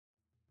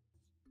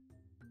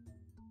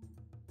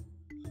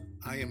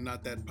I Am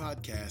Not That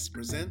Podcast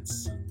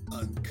presents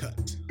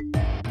Uncut.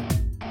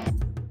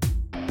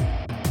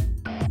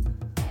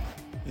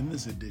 In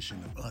this edition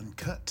of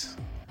Uncut,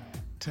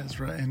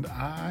 Tezra and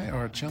I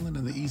are chilling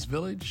in the East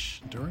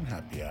Village during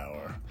happy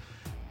hour.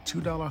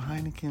 $2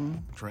 Heineken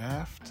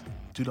draft,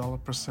 $2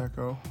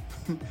 Prosecco.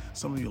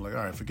 Some of you are like,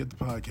 all right, forget the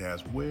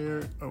podcast.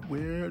 Where's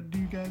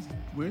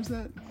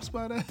that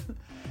spot at?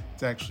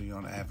 It's actually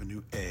on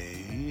Avenue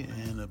A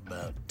and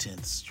about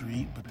 10th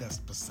Street, but that's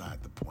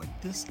beside the point.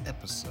 This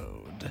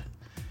episode,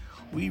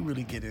 we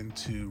really get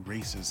into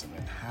racism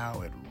and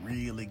how it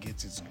really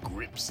gets its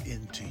grips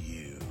into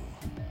you.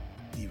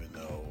 Even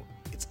though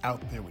it's out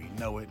there, we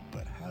know it,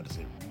 but how does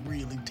it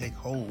really take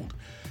hold?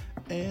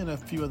 And a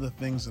few other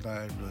things that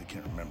I really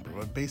can't remember.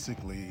 But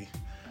basically,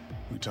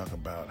 we talk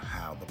about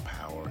how the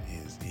power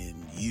is in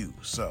you.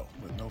 So,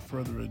 with no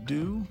further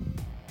ado,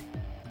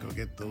 go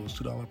get those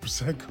 $2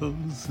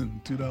 Proseccos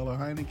and $2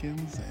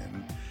 Heinekens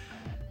and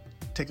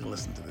take a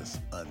listen to this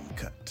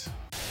Uncut.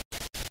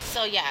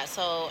 So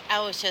I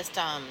was just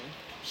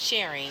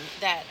sharing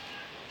that,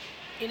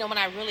 when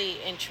I really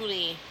and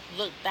truly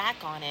look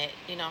back on it,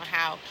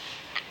 how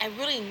I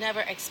really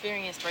never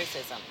experienced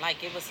racism.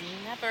 Like, it was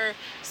never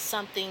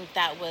something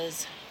that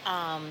was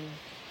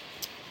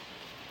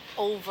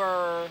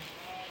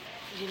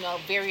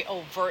very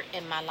overt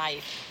in my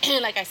life.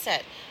 Like I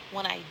said,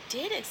 when I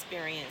did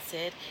experience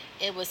it,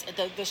 it was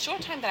the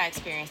short time that I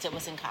experienced it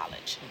was in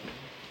college.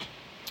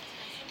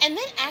 And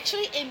then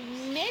actually, it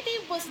maybe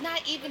was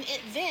not even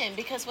it then,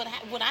 because what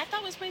I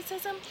thought was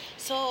racism.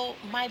 So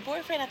my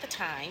boyfriend at the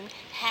time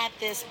had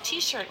this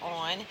T-shirt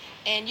on,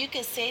 and you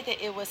could say that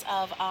it was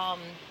of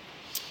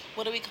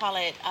what do we call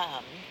it?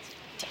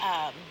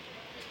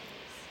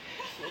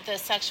 The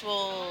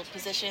sexual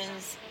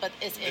positions, but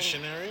it's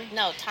missionary?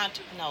 Not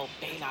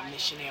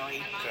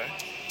missionary. Okay.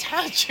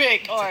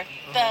 Tantric, or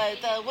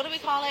the what do we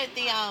call it?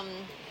 The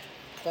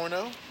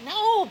Porno?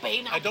 No,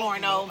 babe, not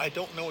porno. I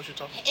don't know what you're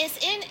talking about.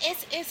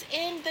 It's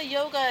in the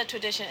yoga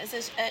tradition.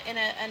 It's in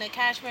a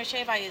Kashmir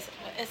shave. I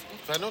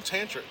know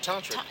tantric.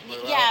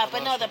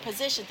 The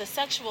position, the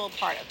sexual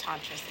part of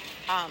tantra.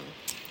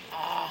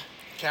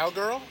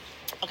 Cowgirl?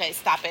 Okay,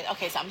 stop it.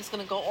 Okay, so I'm just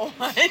gonna go on.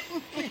 I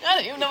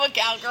don't even know what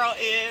cowgirl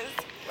is.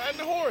 Riding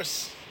the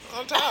horse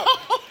on top.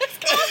 It's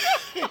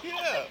cowgirl.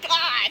 Yeah.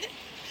 God.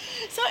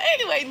 So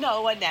anyway, no,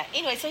 it wasn't that.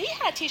 Anyway, so he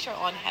had a T-shirt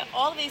on, had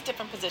all of these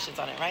different positions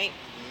on it, right?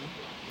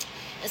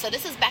 And so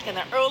this is back in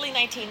the early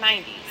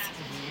 1990s.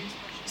 Mm-hmm.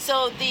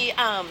 So the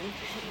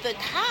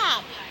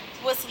cop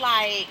was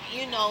like,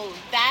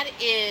 that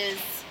is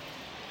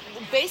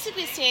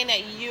basically saying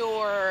that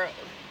you're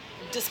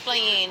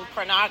displaying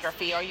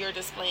pornography or you're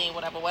displaying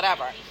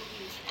whatever.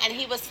 And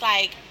he was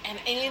like, and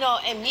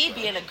me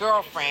being a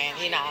girlfriend,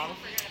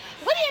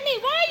 what do you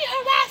mean? Why are you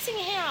harassing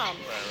him?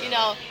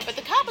 Right. But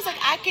the cop was like,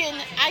 I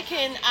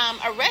can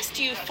arrest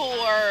you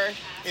for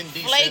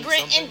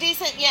flagrant,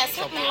 indecent,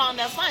 something along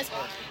those lines.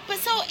 But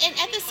and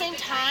at the same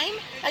time,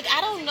 like,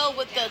 I don't know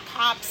what the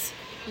cop's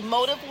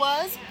motive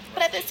was,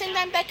 but at the same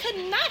time, that could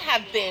not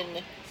have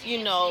been,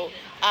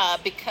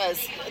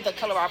 because the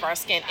color of our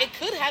skin. It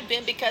could have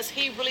been because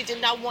he really did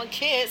not want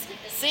kids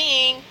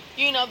seeing,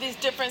 these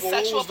different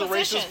sexual positions. Well, what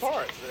was the racist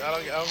part? I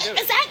don't get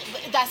it.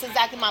 Exactly. That's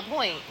exactly my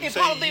point. It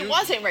probably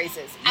wasn't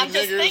racist. I'm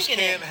just thinking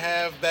you can't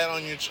have that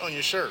on your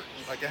shirt.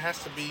 Like, it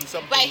has to be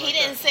something. But he like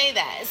didn't that. say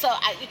that. So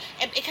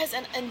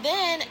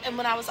and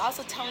when I was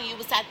also telling you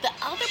was that the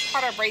other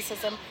part of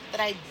racism that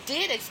I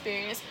did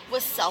experience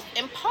was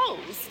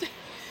self-imposed.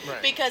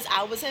 Right. Because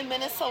I was in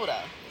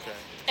Minnesota. Okay.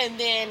 And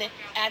then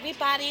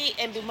everybody,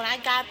 and when I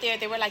got there,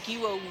 they were like,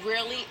 you will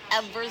rarely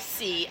ever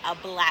see a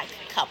black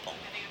couple.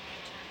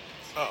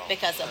 Oh.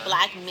 Because the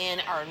black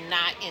men are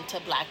not into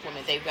black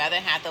women. They'd rather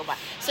have the white.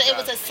 So it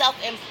was a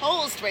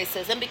self-imposed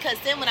racism, because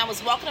then when I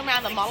was walking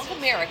around the Mall of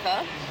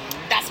America,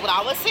 that's what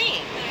I was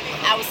seeing.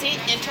 I was seeing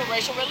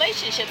interracial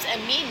relationships,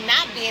 and me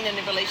not being in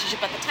a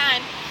relationship at the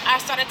time, I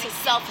started to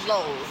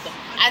self-loathe.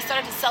 I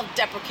started to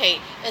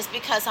self-deprecate. It's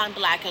because I'm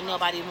black and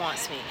nobody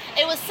wants me.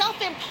 It was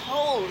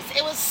self-imposed.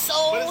 It was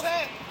so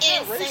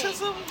insane.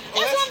 Racism?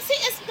 That's what I'm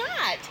saying. It's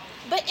not.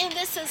 But in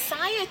this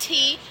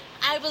society,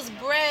 I was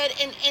bred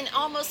in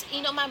almost,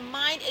 my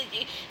mind,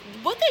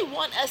 what they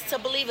want us to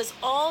believe is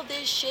all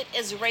this shit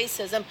is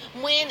racism,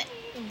 when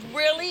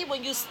really,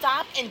 when you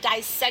stop and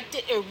dissect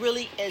it, it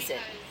really isn't.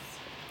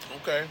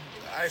 Okay.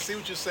 I see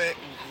what you're saying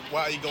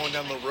while you're going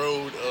down the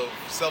road of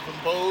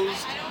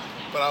self-imposed,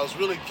 but I was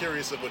really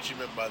curious of what you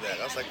meant by that.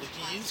 I was like,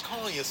 you just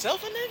calling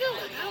yourself a nigga?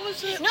 Like, how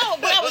was it? No,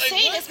 what I was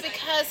saying what? is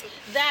because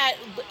that,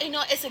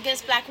 it's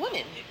against black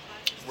women.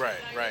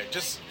 Right.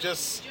 Just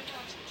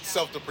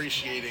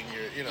self-depreciating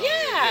your,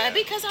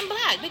 because I'm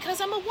black,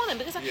 because I'm a woman,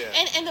 because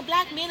and the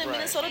black men in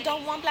Minnesota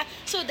don't want black,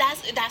 so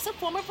that's a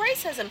form of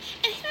racism.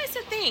 And here's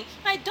the thing,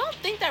 I don't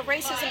think that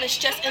racism is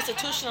just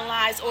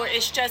institutionalized, or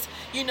it's just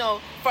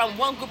from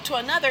one group to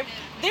another.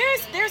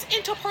 There's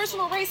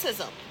interpersonal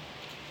racism.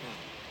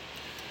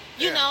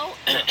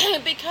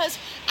 Because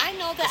I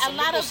know that a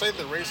lot of people say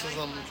that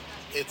racism,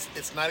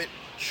 it's not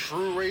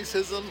true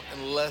racism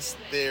unless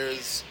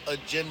there's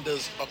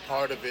agendas a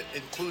part of it,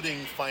 including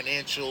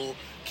financial,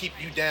 keep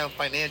you down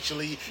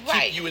financially,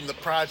 Right. keep you in the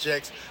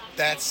projects.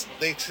 That's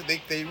they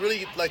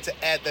really like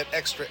to add that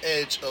extra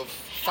edge of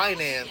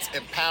finance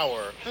and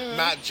power,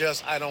 not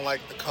just I don't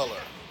like the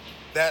color.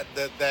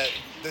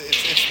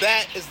 It's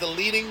that is the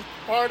leading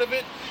part of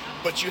it,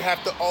 but you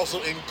have to also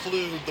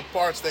include the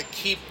parts that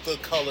keep the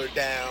color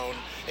down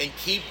and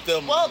keep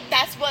them. Well,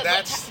 that's what the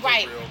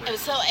right. real And racism.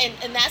 so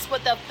and that's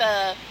what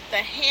the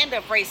hand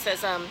of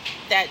racism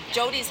that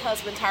Jodie's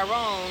husband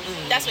Tyrone.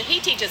 That's what he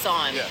teaches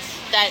on. Yes.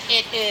 That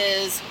it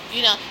is,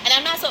 and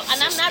I'm not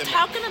Systemic.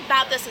 talking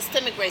about the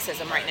systemic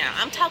racism right now.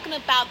 I'm talking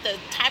about the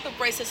type of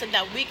racism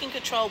that we can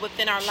control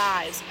within our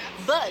lives.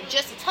 But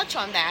just to touch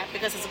on that,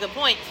 because it's a good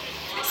point.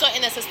 So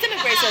in the systemic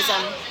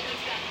racism,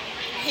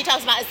 he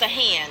talks about it's the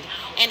hand,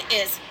 and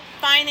it's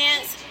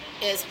finance,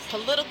 it's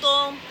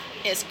political,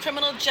 it's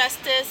criminal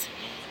justice,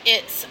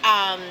 it's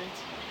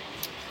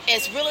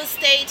real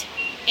estate,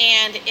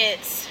 and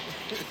it's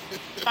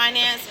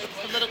finance,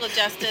 political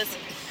justice,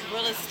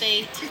 real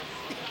estate,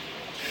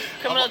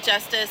 criminal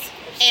justice,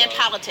 and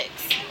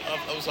politics.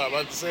 I'm sorry, I'm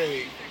about to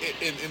say,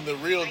 in the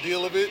real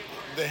deal of it,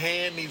 the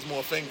hand needs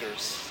more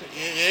fingers.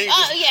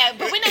 Oh yeah,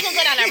 but we're not gonna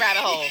go down that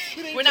rabbit hole.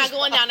 We're not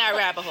going down that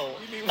rabbit hole.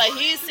 But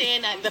he's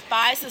saying that the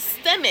five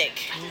systemic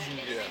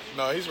Yeah,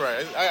 no, he's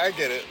right. I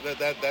get it.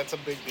 That's a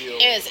big deal.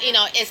 is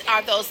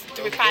are those five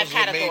Those are the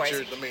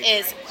categories. major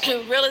Is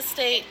real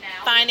estate,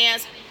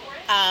 finance,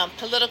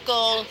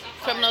 political,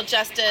 criminal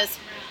justice,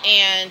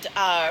 and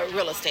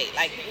real estate.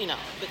 Like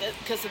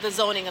because of the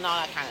zoning and all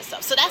that kind of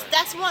stuff. So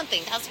that's one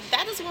thing.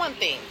 That is one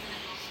thing.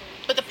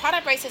 But the part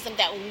of racism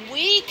that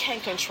we can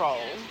control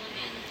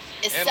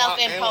is and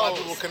self-imposed. And a lot of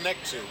people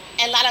connect to.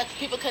 And a lot of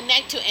people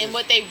connect to, and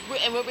what we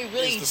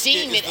really It's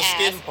deem it the as.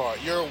 skin part.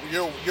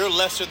 You're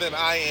lesser than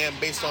I am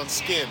based on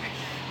skin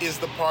is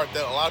the part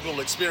that a lot of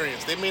people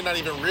experience. They may not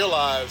even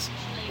realize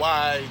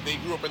why they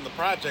grew up in the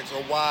projects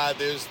or why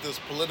there's this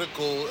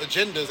political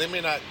agendas. They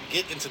may not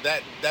get into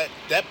that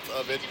depth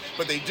of it,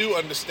 but they do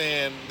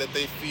understand that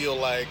they feel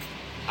like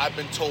I've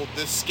been told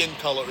this skin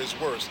color is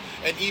worse.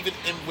 And even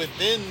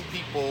within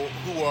people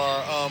who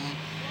are,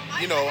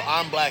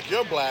 I'm black,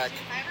 you're black,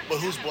 but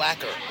who's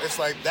blacker? It's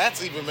like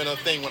that's even been a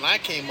thing when I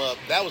came up.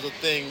 That was a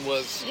thing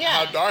was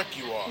how dark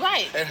you are,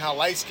 Right. And how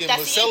light skin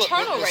That's was, the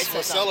internal was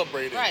racism.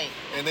 celebrated, Right.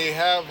 And they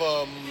have,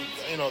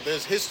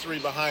 there's history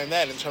behind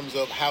that in terms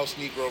of house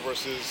Negro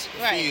versus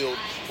Right. field,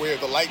 where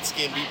the light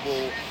skinned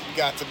people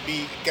got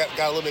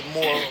a little bit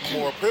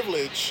more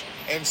privilege.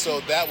 And so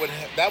that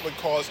would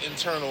cause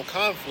internal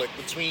conflict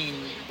between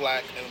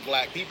black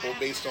people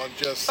based on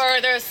just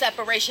Further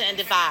separation and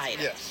divide.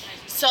 yes.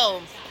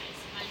 So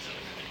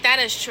that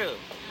is true.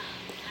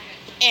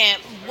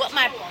 And what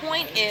my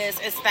point is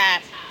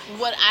that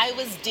what I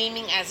was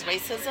deeming as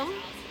racism,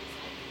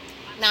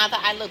 now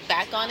that I look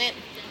back on it,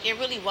 it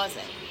really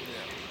wasn't.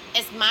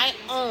 It's my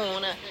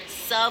own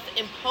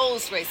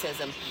self-imposed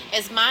racism.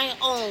 It's my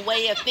own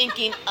way of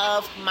thinking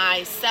of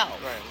myself.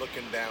 Right,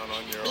 looking down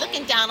on your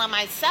Looking own down on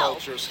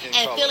myself culture, skin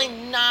and color.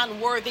 feeling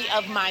non-worthy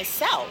of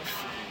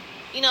myself.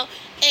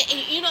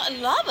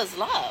 And love is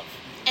love.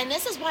 And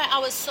this is why I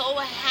was so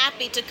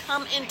happy to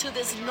come into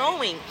this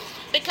knowing,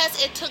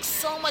 because it took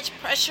so much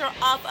pressure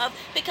off of,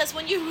 because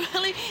when you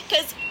really,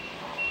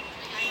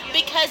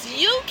 because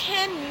you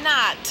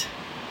cannot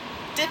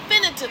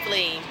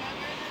definitively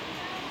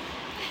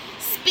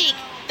speak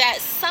that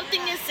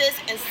something is this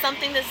and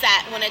something is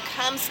that when it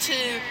comes to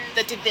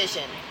the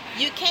division.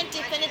 You can't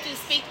definitively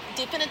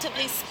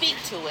speak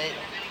to it,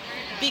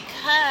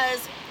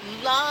 because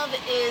love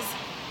is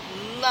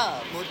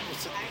love.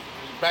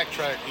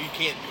 Backtrack. You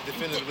can't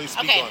definitively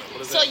speak Okay, on it.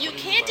 What is so that? you What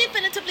do can't mean by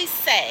that? definitively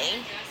say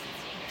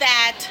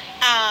that,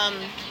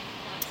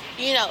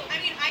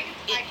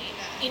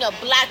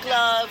 black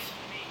love,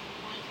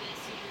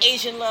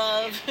 Asian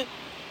love,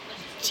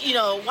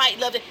 white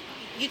love.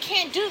 You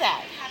can't do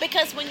that,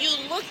 because when you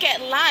look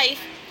at life,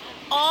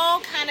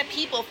 all kind of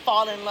people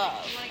fall in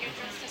love.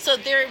 So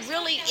there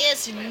really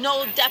is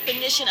no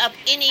definition of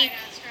any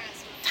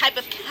type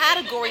of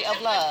category of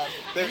love.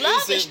 There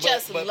Love isn't, is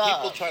just but love.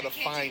 people try to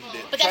find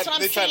it. But that's what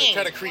I'm they saying.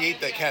 try to create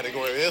that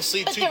category. They'll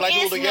see But two there black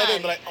people is together none.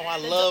 and be like, "Oh, I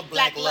love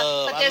black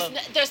love."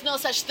 But there's no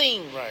such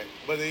thing. Right,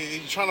 but you're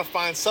trying to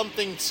find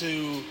something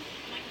to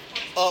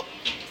up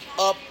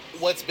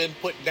what's been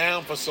put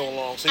down for so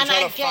long. So you And try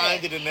I to get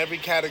find it. it in every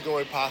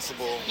category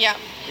possible. Yep.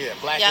 Yeah,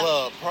 black Yep.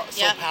 love,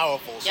 so Yep.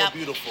 powerful, so Yep.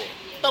 beautiful.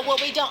 But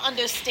what we don't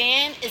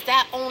understand is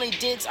that only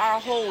digs our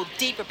hole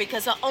deeper,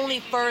 because it only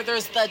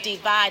furthers the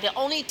divide. It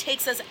only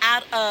takes us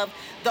out of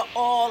the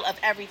all of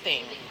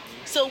everything.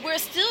 So we're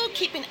still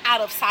keeping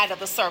out of sight of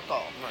the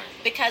circle. Right.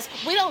 Because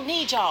we don't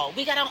need y'all.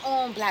 We got our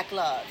own black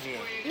love. Yeah.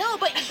 No,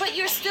 but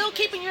you're still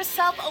keeping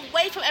yourself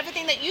away from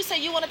everything that you say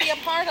you want to be a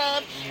part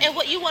of and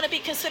what you want to be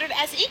considered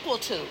as equal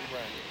to.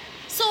 Right.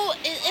 So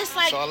it's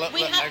like So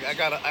I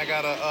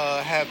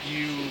gotta have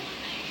you.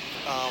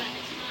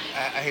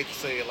 I hate to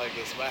say it like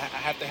this, but I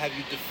have to have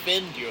you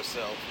defend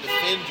yourself,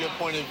 defend your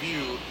point of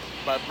view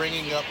by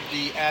bringing up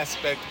the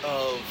aspect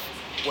of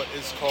what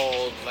is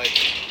called like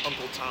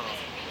Uncle Tom,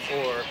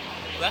 or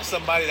that's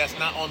somebody that's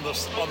not on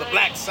the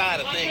black side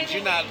of things.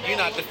 You're not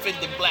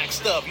defending black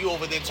stuff. You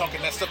over there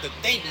talking that stuff that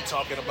they be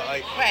talking about,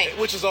 like, right?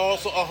 Which is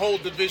also a whole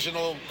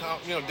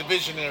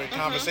divisionary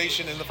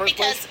conversation in the first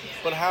place.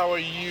 But how are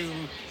you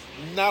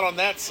not on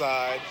that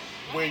side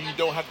where you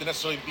don't have to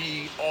necessarily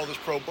be all this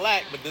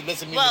pro-black, but that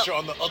doesn't mean that you're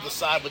on the other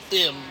side with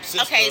them,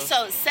 sister? Okay,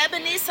 so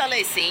Sebene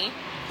Salesi,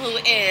 who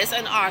is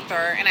an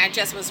author, and I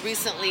just was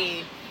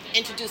recently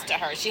introduced to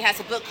her. She has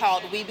a book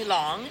called We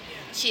Belong.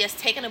 She has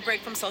taken a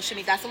break from social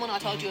media. That's the one I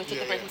told you who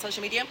took a break from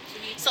social media.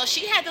 So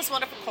she had this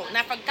wonderful quote, and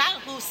I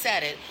forgot who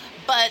said it,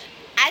 but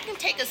I can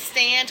take a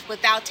stand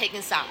without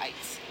taking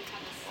sides.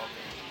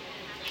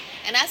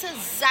 And that's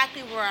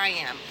exactly where I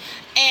am.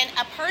 And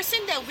a person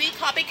that we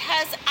call,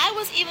 because I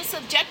was even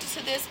subjected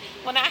to this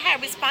when I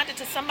had responded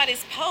to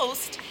somebody's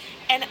post,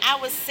 and I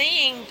was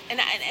saying, and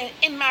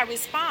in my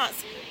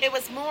response, it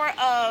was more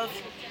of,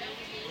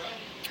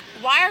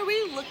 why are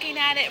we looking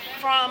at it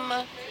from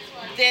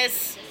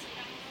this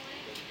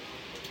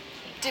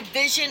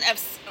division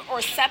of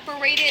or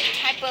separated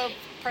type of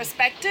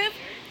perspective?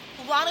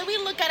 Why don't we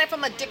look at it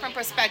from a different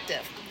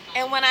perspective?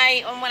 And when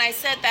I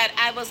said that,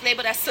 I was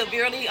labeled as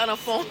severely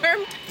uninformed,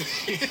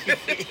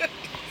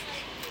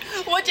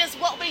 which is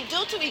what we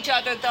do to each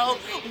other, though,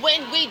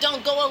 when we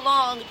don't go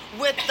along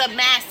with the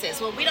masses,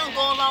 when we don't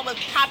go along with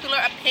popular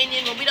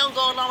opinion, when we don't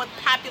go along with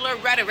popular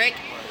rhetoric.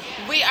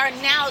 We are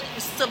now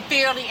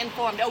severely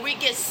informed, or we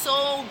get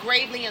so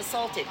gravely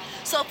insulted.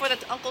 So for the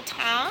Uncle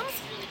Toms,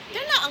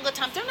 they're not Uncle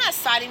Toms. They're not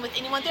siding with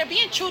anyone. They're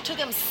being true to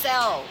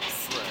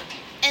themselves. Right.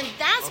 And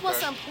that's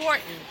what's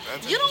important.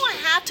 You don't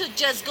have to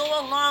just go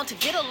along to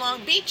get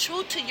along. Be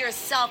true to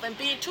yourself. And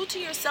being true to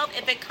yourself,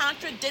 if it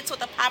contradicts what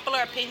the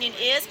popular opinion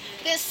is,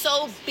 then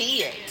so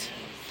be it.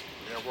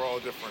 Yeah, we're all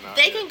different out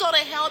They there. can go to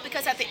hell,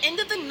 because at the end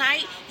of the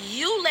night,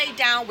 you lay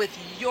down with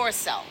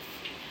yourself.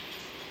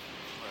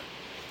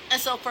 And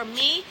so for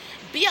me,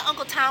 be an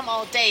Uncle Tom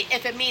all day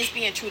if it means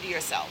being true to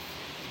yourself.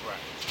 Right.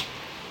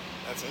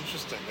 That's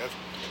interesting.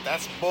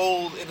 That's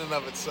bold in and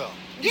of itself.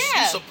 You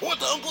support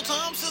the Uncle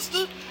Tom,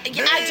 sister?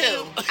 Yeah, I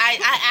do.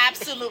 I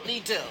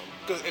absolutely do.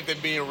 Because if they're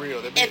being real,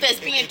 if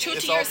it's being true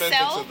to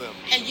yourself,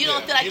 and you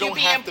don't feel like you're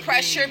being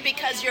pressured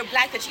because you're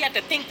black, that you have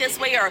to think this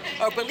way or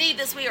believe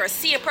this way or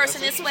see a person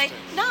this way.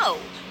 No,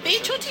 be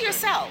true to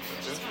yourself.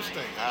 That's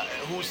interesting.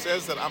 Who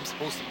says that I'm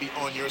supposed to be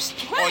on your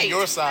side,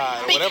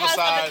 or because whatever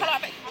side? Of the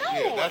color.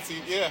 No.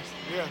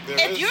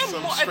 There is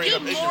some straight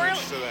up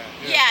ignorance to that.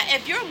 Yeah,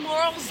 if your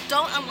morals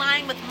don't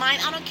align with mine,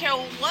 I don't care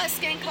what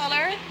skin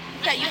color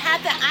that you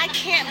have, that I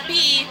can't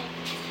be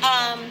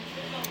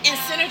in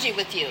synergy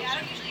with you.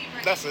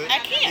 That's it. I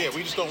can't. Yeah,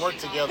 we just don't work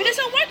together. We just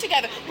don't work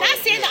together. Not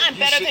saying that I'm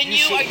better than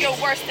you or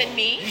you're worse than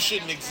me. You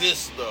shouldn't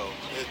exist, though.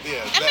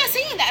 I'm not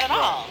saying that at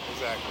all.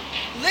 Exactly.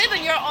 Live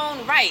in your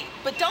own right,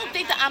 but don't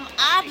think that I'm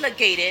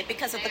obligated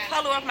because of the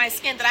color of my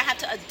skin that I have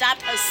to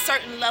adopt a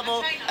certain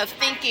level of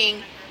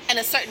thinking and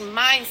a certain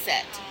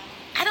mindset.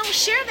 I don't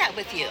share that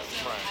with you.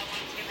 Right.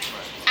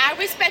 I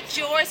respect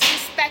yours,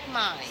 respect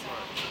mine.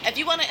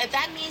 If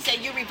that means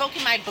that you're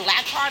revoking my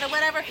black card or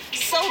whatever,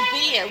 so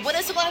be it. What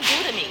is it going to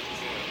do to me?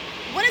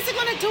 What is it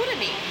going to do to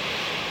me?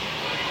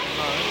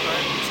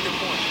 That's a good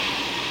point.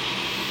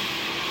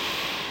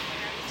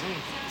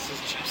 This is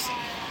juicy.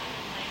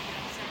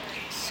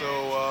 So,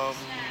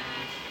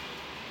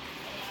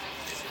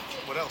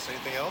 what else?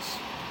 Anything else?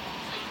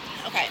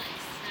 Okay.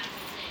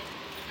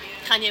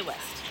 Kanye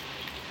West.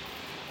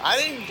 I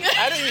didn't hear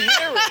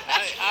it.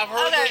 I've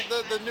heard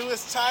the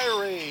newest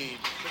tirade,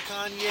 the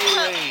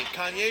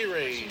Kanye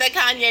raid. The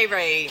Kanye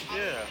raid.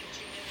 Yeah.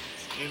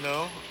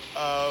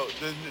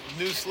 The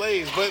new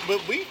slaves,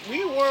 but we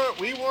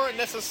weren't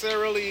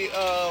necessarily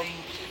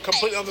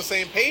completely on the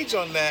same page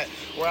on that.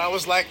 Where I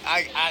was like,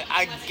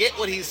 I get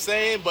what he's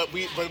saying, but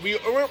we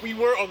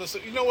were on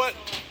the, you know what,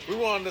 we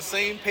were on the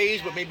same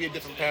page, but maybe a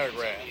different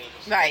paragraph.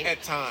 Right.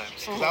 At times,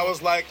 because I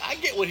was like, I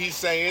get what he's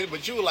saying,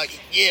 but you were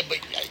like, yeah, but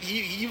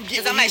you get.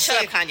 Because I'm like,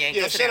 shut up, Kanye.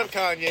 Yeah, shut up,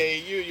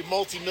 Kanye. You're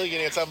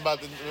multi-millionaire talking about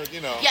the.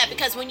 Yeah,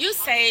 because when you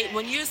say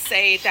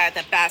that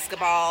the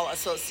basketball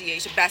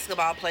association,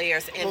 basketball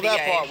players, NBA. Well,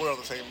 that part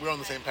we're on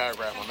the same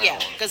paragraph on that. Yeah,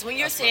 because when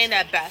you're saying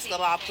that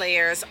basketball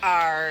players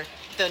are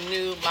the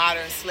new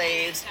modern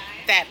slaves,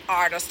 that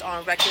artists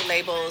on record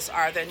labels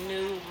are the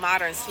new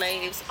modern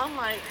slaves, I'm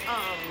like,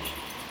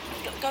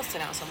 go sit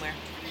down somewhere.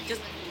 Just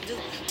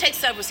take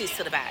several seats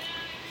to the back.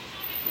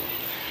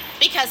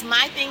 Because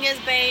my thing is,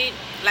 babe,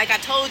 like I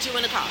told you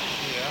in the car.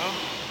 Yeah.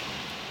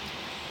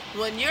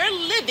 When you're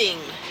living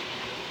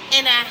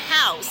in a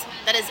house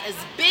that is as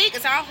big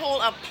as our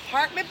whole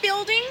apartment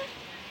building,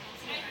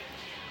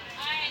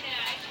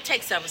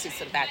 take several seats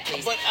to the back,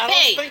 please. But I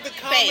don't think the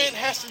comment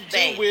has to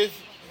do with.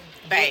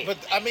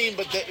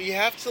 But you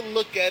have to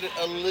look at it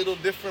a little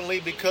differently,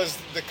 because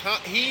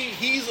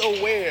he's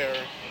aware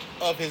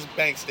of his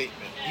bank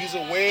statement. He's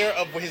aware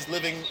of his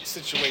living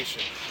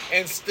situation,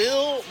 and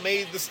still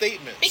made the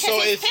statement. Because so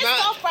he's it's pissed not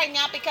off right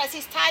now because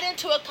he's tied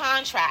into a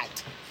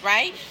contract,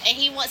 right? And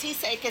he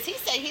said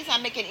he's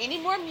not making any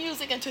more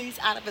music until he's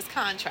out of his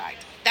contract.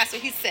 That's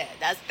what he said.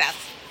 That's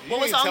You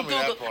what was didn't on tell me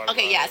that Google. part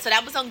Okay, about yeah. it. So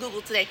that was on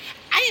Google today.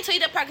 I didn't tell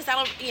you that part because I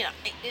don't,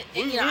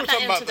 We I'm were not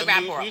talking into about the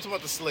rap we world. were talking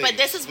about the slaves. But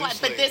this is new what.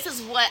 But slaves. this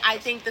is what I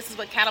think. This is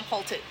what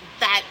catapulted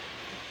that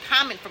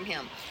comment from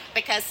him.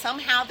 Because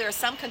somehow there's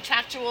some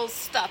contractual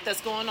stuff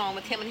that's going on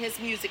with him and his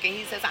music, and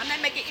he says, "I'm not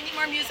making any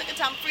more music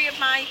until I'm free of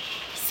my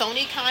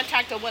Sony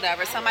contract or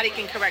whatever." Somebody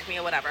can correct me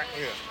or whatever.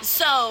 Yeah.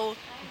 So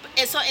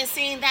in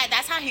seeing that,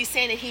 that's how he's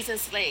saying that he's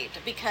enslaved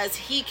because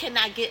he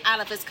cannot get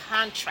out of his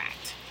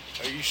contract.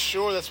 Are you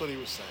sure that's what he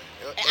was saying?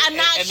 I'm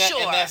not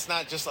sure. And that's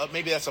not just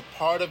maybe that's a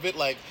part of it.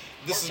 Like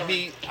this is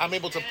me. I'm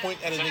able to point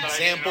at an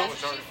example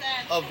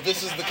of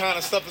this is the kind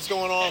of stuff that's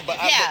going on. But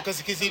Yeah. because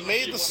he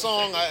made the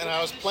song and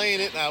I was playing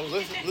it and I was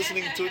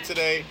listening to it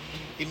today.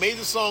 He made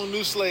the song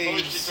 "New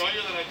Slaves"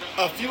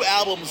 a few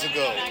albums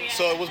ago,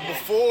 so it was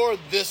before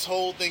this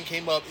whole thing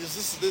came up.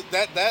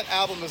 That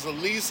album is at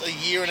least a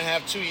year and a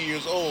half, 2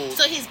 years old.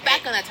 So he's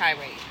back on that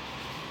tirade.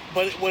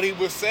 But what he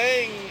was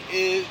saying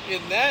is,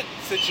 in that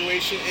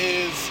situation,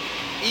 is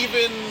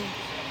even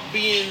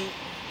being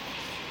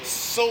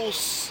so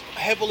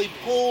heavily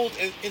pulled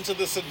into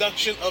the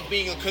seduction of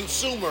being a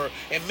consumer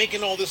and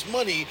making all this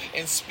money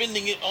and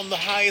spending it on the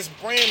highest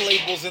brand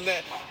labels, and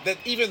that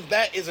even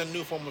that is a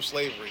new form of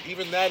slavery.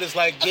 Even that is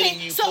like getting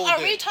you so pulled are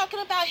in. we talking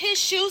about his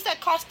shoes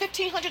that cost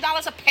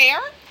 $1,500 a pair?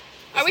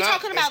 Are we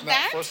talking about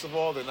that? First of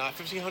all, they're not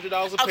 $1,500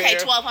 a pair. Okay,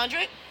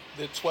 $1,200.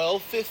 They're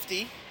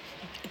 $1,250.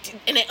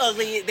 And they're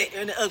ugly as They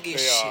shit.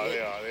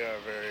 are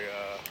very.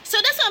 So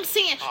that's what I'm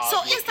saying. So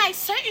Odd it's like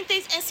certain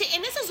things,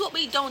 and this is what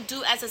we don't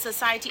do as a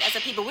society, as a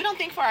people. We don't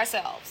think for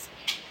ourselves.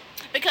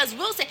 Because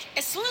we'll say,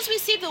 as soon as we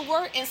see the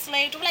word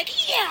enslaved, we're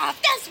like, yeah,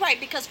 that's right,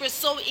 because we're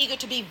so eager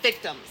to be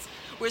victims.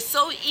 We're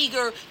so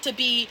eager to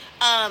be,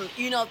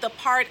 the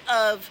part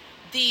of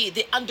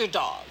the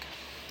underdog.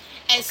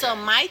 And so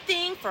my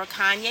thing for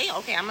Kanye,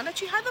 okay, I'm going to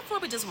let you have the floor,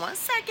 but just 1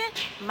 second.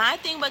 My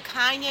thing with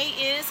Kanye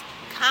is,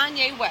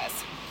 Kanye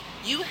West,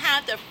 you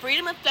have the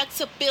freedom and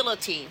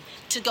flexibility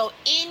to go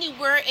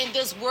anywhere in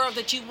this world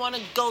that you want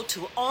to go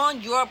to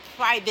on your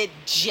private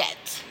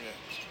jet.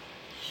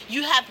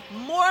 You have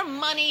more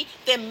money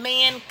than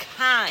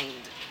mankind.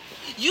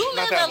 You Not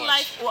live that a much,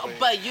 life,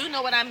 but you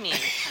know what I mean.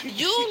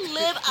 You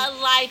live a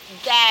life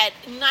that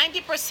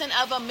 90%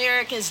 of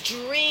Americans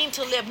dream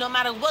to live, no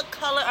matter what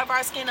color of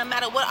our skin, no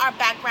matter what our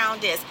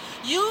background is.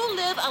 You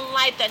live a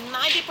life that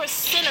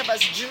 90% of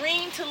us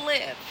dream to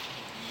live.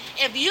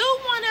 If you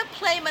want to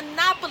play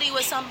Monopoly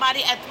with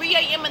somebody at 3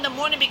 a.m. in the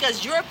morning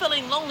because you're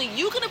feeling lonely,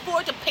 you can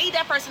afford to pay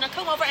that person to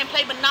come over and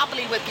play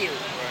Monopoly with you.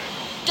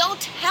 Right.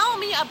 Don't tell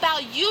me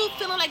about you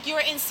feeling like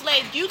you're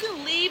enslaved. You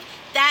can leave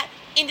that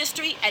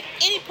industry at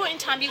any point in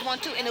time you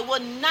want to, and it will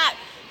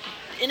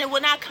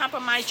not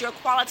compromise your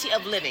quality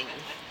of living.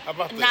 How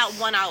about this? Not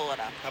 1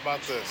 iota. How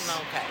about this?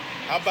 Okay.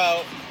 How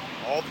about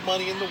all the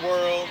money in the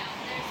world,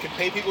 can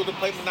pay people to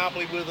play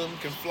Monopoly with them,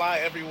 can fly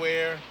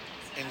everywhere,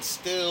 and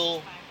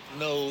still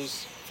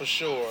knows for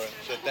sure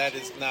that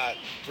is not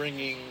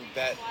bringing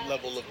that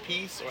level of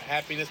peace or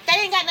happiness. That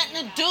ain't got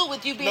nothing to do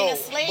with you being No,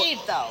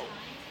 enslaved, though.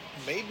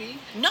 Maybe.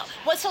 No,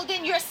 well, so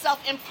then you're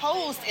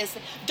self-imposed.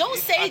 Don't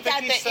say I think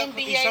that the he's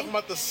NBA. talking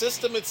about the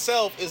system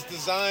itself is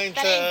designed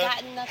That to ain't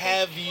got nothing-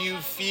 have you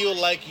feel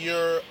like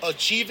you're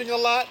achieving a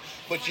lot,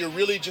 but you're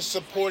really just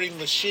supporting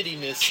the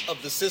shittiness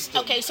of the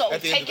system. Okay, so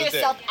at the end take of the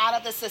yourself day. out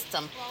of the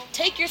system.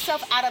 Take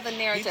yourself out of the He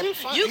narrative. did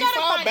file, You he gotta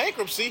filed find.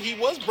 bankruptcy. He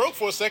was broke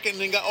for a second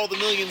and then got all the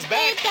millions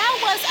back. That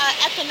was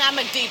an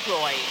economic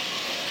deploy.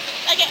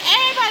 Like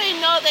everybody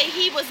know that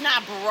he was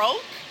not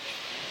broke.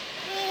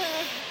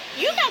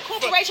 You got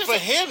corporations. For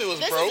him, it was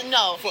broke.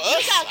 No, For you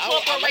us, got I like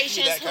to be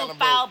corporations that kind who of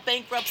file broke.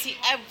 bankruptcy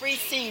every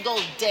single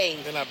day.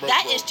 They're not broke,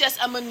 That broke. is just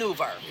a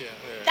maneuver. Yeah.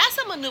 That's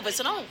a maneuver.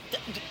 So don't,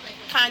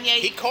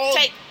 Kanye. He called-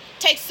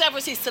 take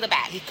several seats to the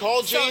back. He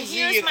called So Jay-Z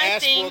here's and my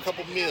asked thing. for a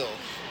couple mil.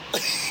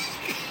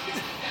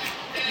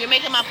 You're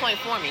making my point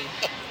for me.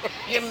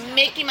 You're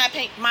making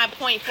my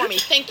point for me.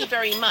 Thank you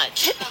very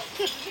much.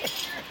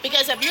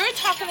 Because if you're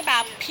talking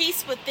about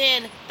peace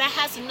within, that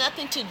has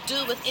nothing to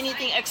do with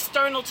anything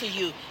external to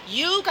you.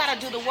 You got to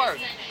do the work.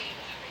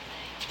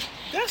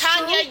 That's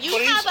Kanye, true, you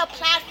but have a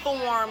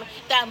platform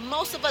that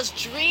most of us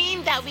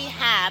dream that we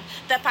have,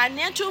 the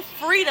financial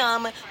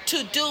freedom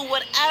to do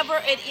whatever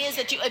it is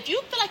that you, if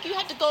you feel like you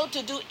have to go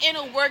to do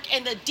inner work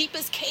in the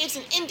deepest caves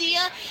in India,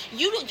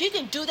 you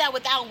can do that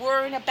without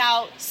worrying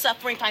about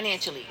suffering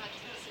financially.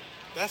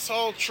 That's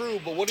all true,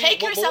 but what do you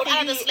Take yourself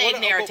out of the slave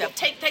narrative. But,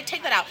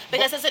 Take that out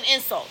because it's an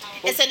insult.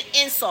 It's an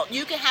insult.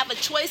 You can have a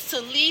choice to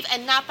leave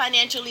and not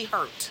financially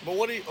hurt. but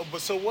what are you?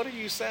 But so what are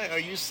you saying? Are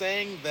you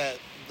saying that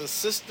the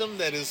system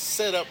that is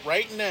set up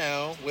right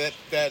now with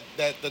that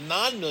the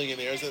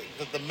non-millionaires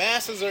that the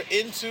masses are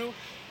into,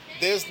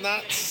 there's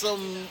not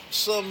some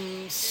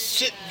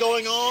shit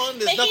going on?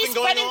 There's But nothing he's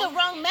going spreading on? the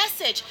wrong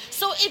message.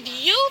 So if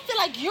you feel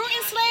like you're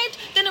enslaved,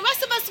 then the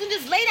rest of us can just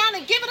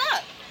trying to give it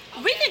up.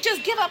 We can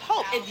just give up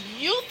hope.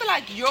 If you feel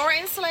like you're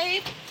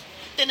enslaved,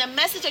 then the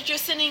message that you're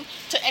sending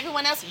to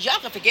everyone else, y'all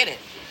can forget it.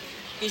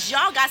 Because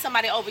y'all got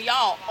somebody over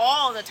y'all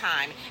all the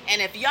time.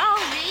 And if y'all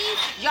leave,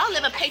 y'all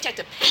live a paycheck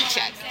to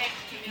paycheck.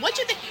 What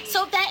you think?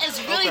 So that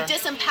is really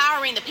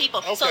disempowering the people.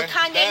 Okay. So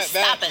Kanye,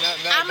 stop it.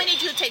 I'm gonna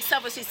need you to take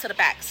several seats to the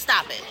back.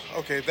 Stop it.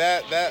 Okay,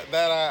 that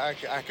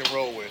I can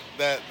roll with.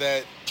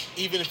 That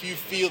even if you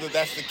feel that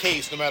that's the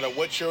case, no matter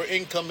what your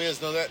income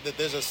is, know that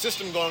there's a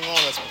system going on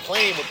that's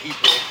playing with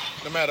people.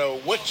 No matter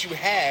what you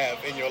have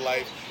in your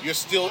life, you're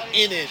still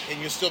in it and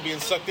you're still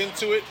being sucked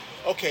into it.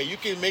 Okay, you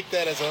can make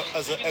that as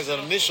an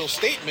initial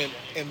statement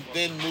and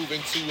then move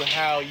into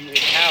how you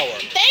empower.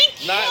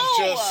 Thank you.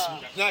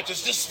 Not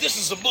just this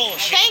is a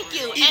bullshit. Thank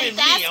you. Even and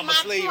that's me, I'm my a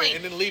slave point.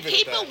 and then leave it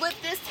People at that.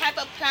 with this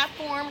type of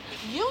platform,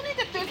 you need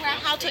to figure out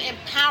how to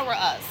empower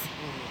us.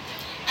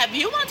 If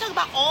you want to talk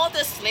about all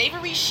this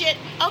slavery shit,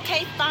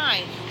 okay,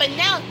 fine. But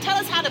now tell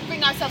us how to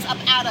bring ourselves up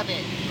out of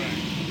it.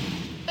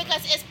 Right.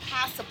 Because it's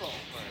possible.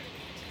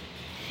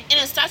 Right. And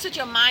it starts with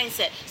your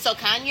mindset. So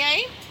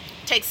Kanye,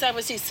 take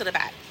several seats to the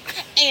back.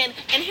 And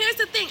here's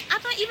the thing,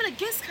 I'm not even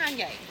against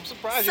Kanye. I'm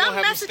surprised you don't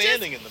have him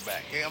standing in the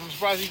back. I'm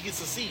surprised he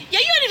gets a seat. Yeah,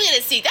 you don't even get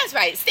a seat. That's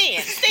right.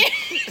 Stand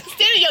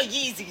in your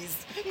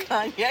Yeezys,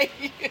 Kanye.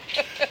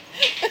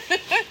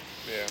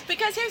 Yeah.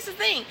 Because here's the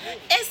thing,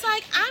 it's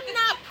like I'm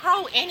not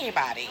pro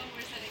anybody.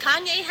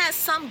 Kanye has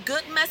some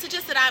good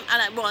messages that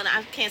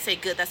I can't say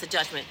good, that's a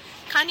judgment.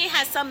 Kanye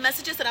has some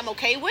messages that I'm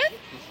okay with,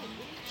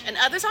 and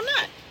others I'm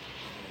not.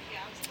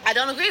 I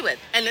don't agree with.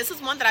 And this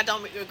is one that I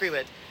don't agree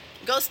with.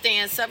 Go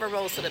stand several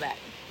rows to the back.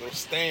 Go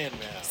stand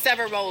now.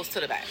 Several rows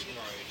to the back.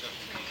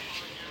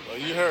 Well,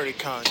 you heard it,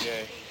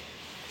 Kanye.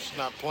 She's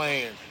not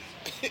playing.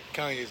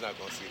 Kanye's not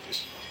going to see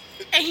this.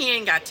 And he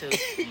ain't got to.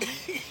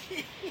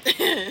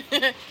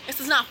 This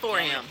is not for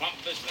him.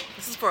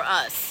 This is for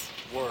us.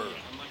 Word.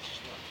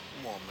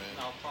 Come on,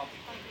 man.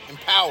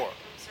 Empower.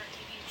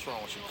 What's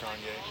wrong with you,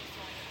 Kanye?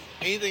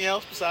 Anything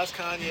else besides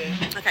Kanye?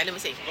 Okay, let me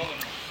see.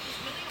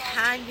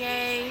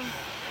 Kanye.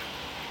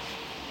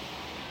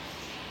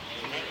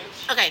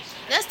 Okay,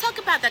 let's talk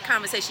about that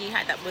conversation you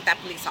had with that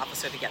police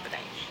officer the other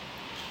day.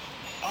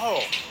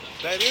 Oh,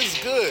 that is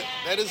good.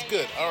 That is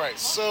good. All right,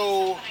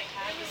 so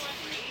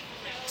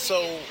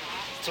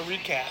to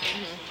recap,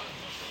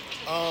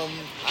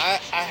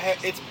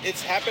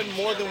 it's happened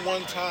more than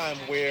one time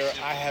where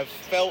I have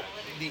felt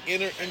the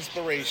inner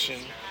inspiration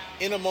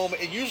in a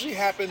moment. It usually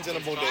happens in a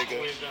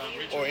bodega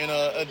or in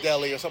a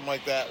deli or something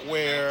like that,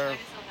 where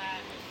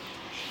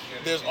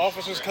there's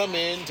officers come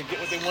in to get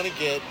what they want to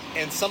get,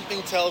 and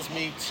something tells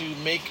me to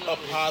make a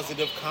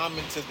positive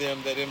comment to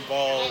them that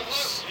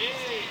involves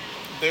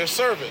their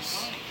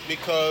service.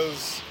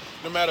 Because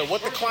no matter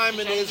what the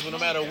climate is, no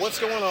matter what's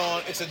going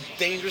on, it's a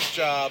dangerous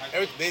job.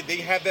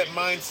 They have that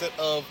mindset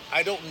of,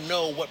 I don't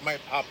know what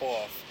might pop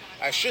off.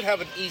 I should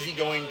have an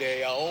easygoing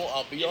day.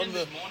 I'll be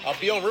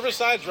on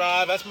Riverside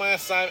Drive. That's my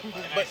assignment.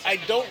 But I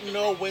don't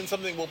know when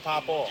something will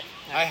pop off.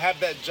 I have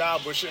that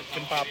job where shit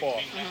can pop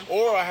off,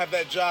 or I have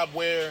that job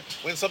where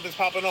when something's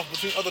popping off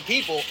between other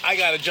people, I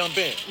gotta jump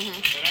in.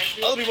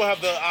 Other people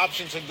have the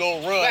option to go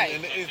run. Right.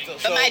 And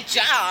but my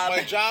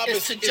job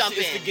is to jump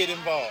in. To get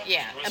involved.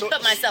 Yeah, and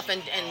put myself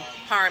in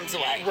harm's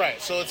way. Right.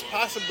 So it's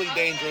possibly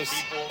dangerous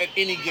at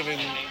any given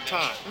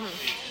time.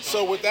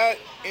 So with that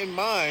in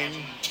mind,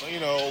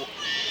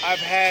 I've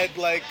had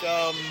like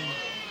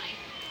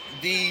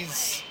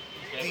these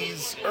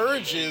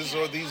urges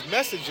or these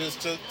messages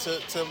to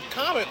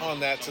comment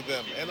on that to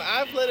them, and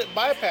I've let it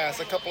bypass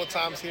a couple of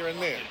times here and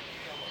there.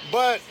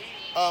 But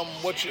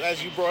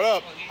as you brought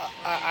up,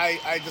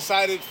 I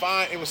decided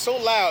fine. It was so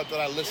loud that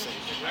I listened.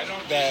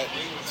 That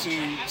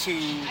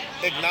to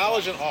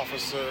acknowledge an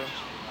officer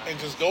and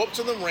just go up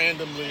to them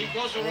randomly,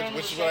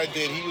 which is what I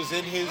did. He was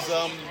in his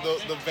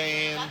the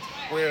van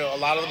where a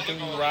lot of them can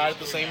ride at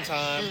the same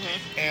time.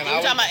 And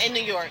You're talking about in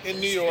New York. In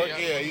New York,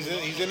 yeah. He's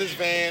in his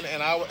van,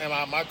 and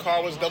my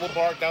car was double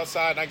parked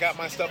outside, and I got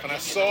my stuff, and I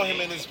saw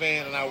him in his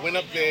van, and I went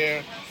up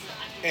there,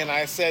 and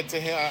I said to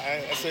him,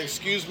 I said,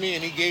 "Excuse me,"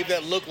 and he gave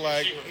that look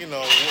like,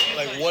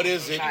 like, what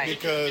is it? Right.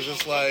 Because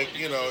it's like,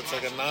 it's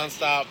like a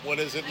nonstop, what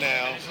is it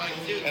now?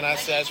 And I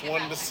said, I just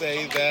wanted to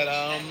say that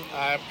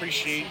I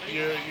appreciate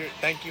your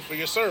thank you for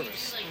your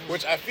service,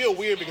 which I feel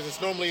weird because it's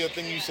normally a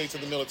thing you say to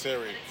the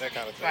military, that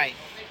kind of thing. Right.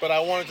 But I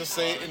wanted to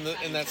say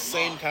in that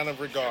same kind of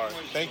regard,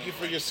 thank you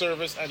for your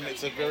service, and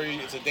it's a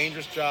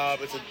dangerous job.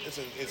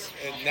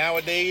 And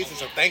nowadays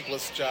it's a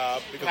thankless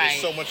job because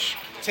there's so much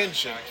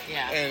tension.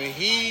 Yeah. And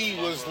he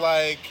was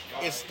like,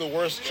 it's the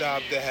worst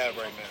job to have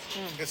right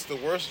now. It's the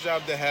worst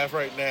job to have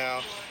right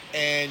now.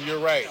 And you're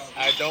right.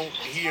 I don't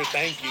hear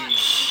thank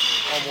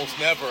yous almost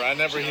never. I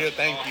never hear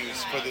thank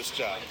yous for this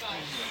job.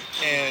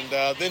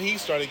 And then he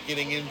started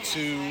getting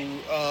into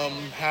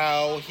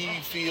how he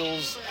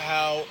feels,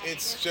 how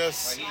it's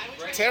just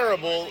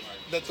terrible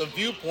that the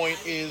viewpoint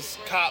is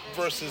cop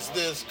versus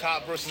this,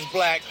 cop versus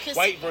black,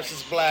 white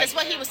versus black. That's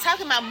what he was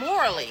talking about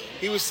morally.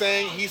 He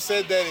said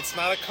that it's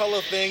not a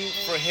color thing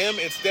for him.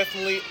 It's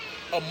definitely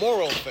a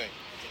moral thing.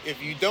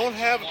 if you don't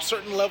have a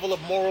certain level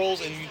of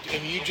morals and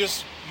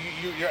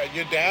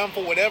you're down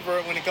for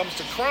whatever when it comes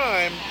to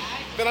crime,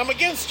 then I'm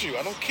against you.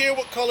 I don't care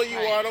what color you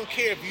are. I don't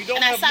care if you don't.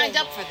 And have I signed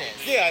up for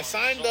this. Yeah, I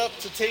signed up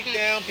to take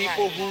down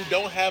people who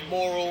don't have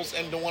morals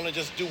and don't want to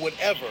just do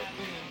whatever.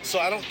 So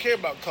I don't care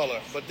about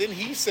color. But then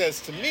he says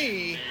to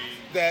me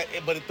that,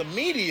 but the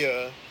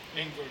media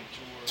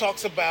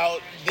talks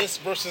about this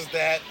versus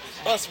that,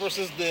 us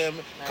versus them,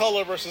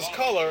 color versus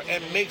color,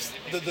 and makes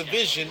the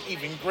division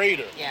even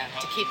greater. Yeah,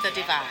 to keep the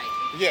divide.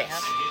 Yes.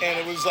 Yep. And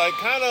it was like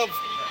kind of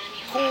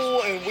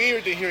cool and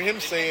weird to hear him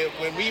say it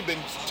when we've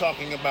been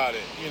talking about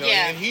it. You know,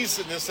 Yeah. and he's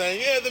sitting there saying,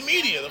 yeah, the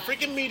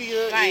freaking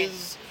media Right.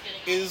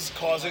 is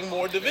causing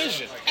more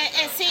division.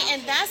 And see,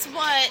 and that's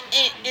what,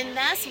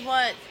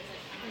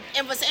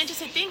 and what's the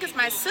interesting thing is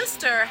my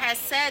sister has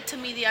said to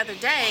me the other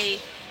day,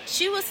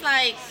 she was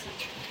like,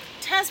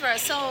 Tezra,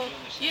 so,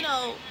 you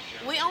know,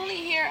 we only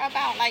hear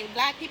about like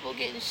black people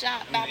getting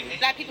shot,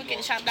 black people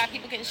getting shot, black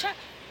people getting shot.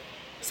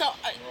 So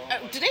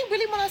do they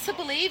really want us to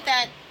believe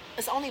that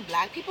it's only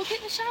black people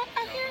getting shot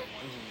out here?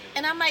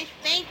 And I'm like,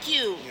 thank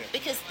you,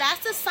 because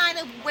that's a sign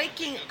of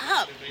waking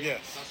up.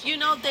 Yes. You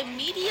know, the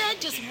media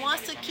just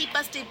wants to keep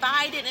us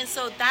divided, and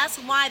so that's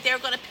why they're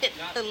going to pit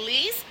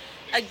police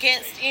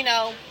against, you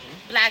know,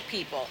 black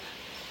people.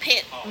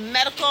 Pit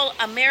medical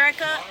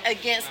America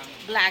against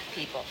black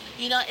people.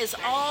 You know, it's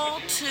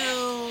all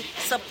to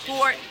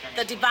support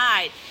the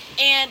divide.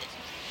 And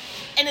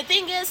the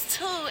thing is,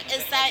 too,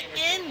 is that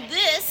in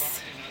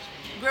this,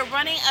 we're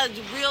running a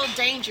real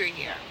danger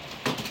here.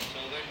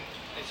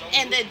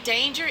 And the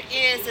danger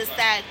is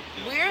that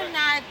we're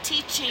not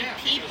teaching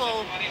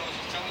people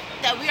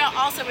that we are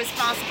also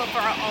responsible for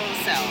our own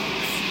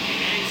selves.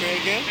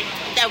 Say again?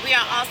 That we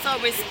are also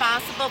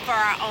responsible for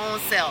our own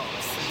selves.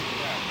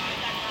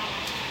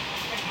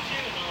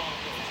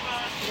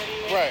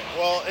 Right.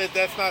 Well,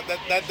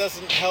 that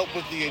doesn't help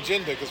with the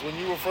agenda, because when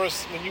you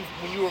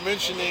were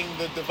mentioning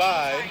the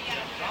divide,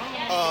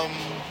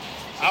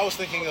 I was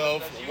thinking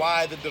of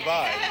why the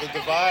divide. The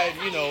divide,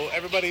 you know,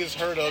 everybody has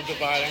heard of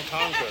divide and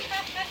conquer.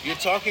 You're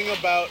talking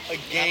about a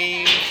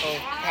game of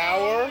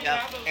power,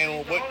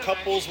 and what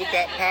couples with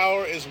that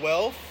power is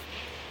wealth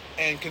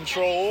and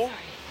control.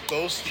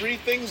 Those three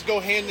things go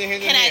hand in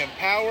hand.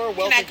 Power,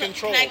 wealth, and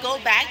control. Can I go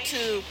back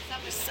to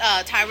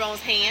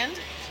Tyrone's hand,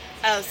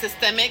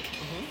 systemic?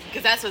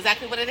 Because that's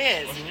exactly what it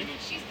is.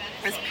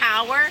 It's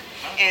power,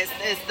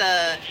 it's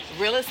the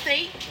real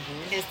estate,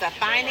 it's the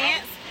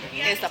finance,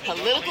 it's the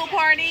political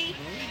party,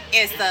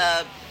 it's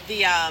the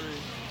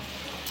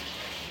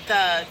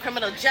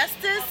criminal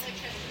justice,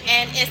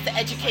 and it's the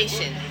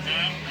education.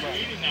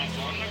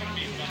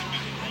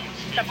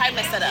 I probably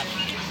messed that up.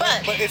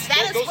 But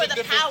that is where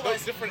the power.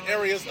 Those different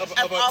areas of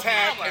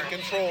attack power and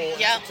control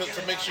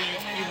to make sure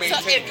you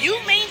maintain. So if you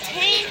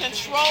maintain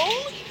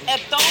control of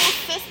those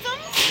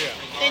systems,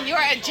 then your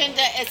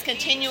agenda is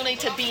continually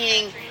to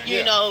being,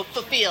 you know,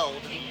 fulfilled.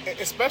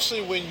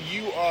 Especially when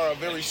you are a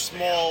very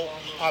small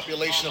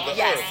population of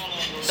the earth.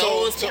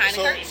 So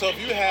if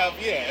you have,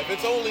 if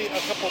it's only a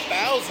couple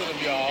thousand of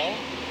y'all,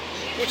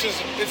 which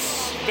is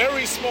it's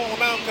very small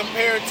amount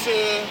compared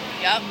to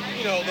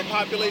you know, the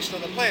population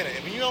of the planet.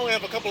 If you only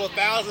have a couple of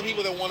thousand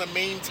people that want to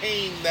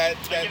maintain that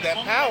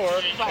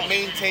power and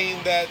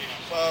maintain that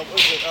what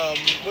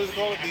is it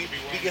called,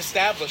 the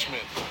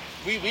establishment.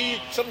 We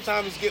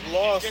sometimes get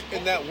lost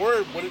in that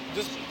word, but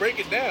just break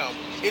it down.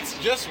 It's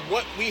just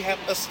what we have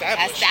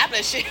established.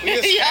 We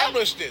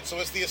established it, so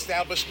it's the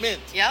establishment.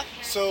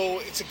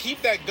 So to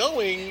keep that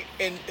going,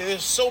 and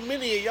there's so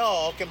many of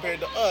y'all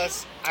compared to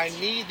us, I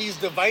need these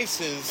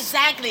devices.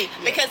 Exactly,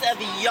 because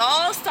if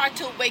y'all start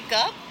to wake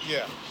up,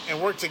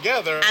 and work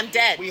together, I'm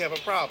dead. We have a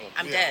problem.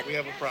 I'm dead. We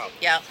have a problem.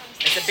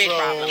 It's a big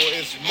problem. So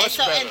it's much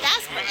better.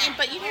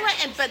 But you know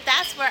what? But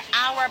that's where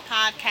our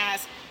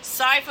podcast.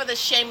 Sorry for the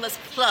shameless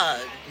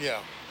plug.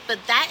 But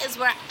that is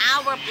where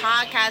our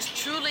podcast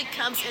truly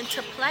comes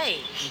into play.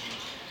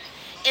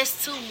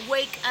 It's to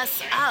wake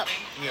us up.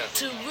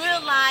 To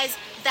realize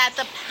that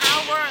the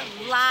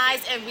power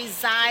lies and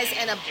resides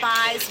and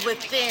abides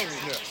within.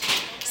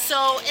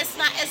 So it's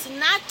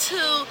not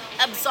to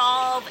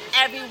absolve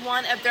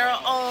everyone of their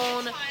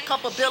own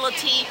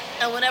culpability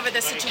and whatever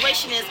the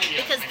situation is,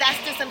 because that's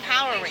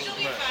disempowering.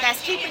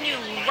 That's keeping you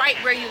right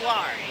where you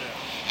are.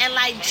 And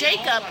like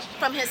Jacob,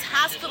 from his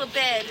hospital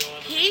bed,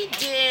 he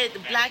did the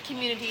black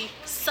community,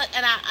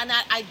 and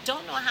I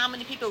don't know how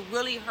many people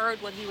really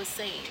heard what he was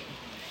saying.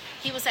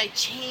 He was like,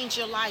 change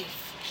your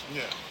life.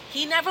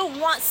 He never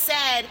once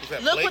said,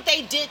 look Blake? What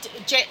they did to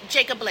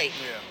Jacob Blake.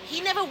 He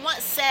never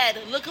once said,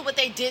 look at what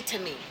they did to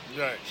me.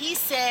 He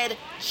said,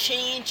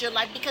 change your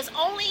life, because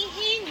only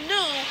he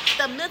knew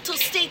the mental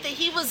state that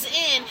he was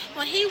in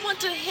when he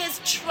went to his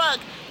truck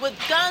with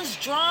guns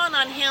drawn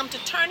on him to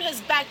turn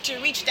his back to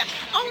reach down.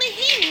 Only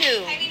he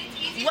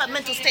knew what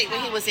mental state that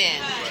he was in.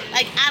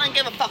 Like, I don't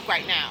give a fuck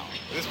right now.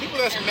 There's people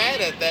that's mad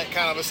at that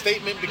kind of a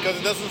statement because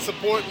it doesn't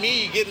support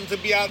me getting to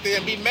be out there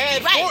and be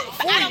mad for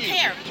I don't you.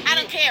 care. I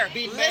don't care.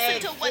 Be Listen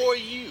mad to for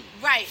you.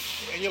 Right.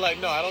 And you're like,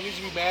 no, I don't need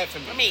you to be mad for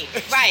me. For me.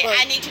 Right. But-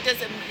 I need you to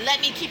just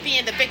let me keep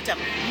being the victim.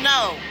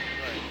 No.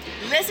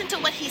 Right. Listen to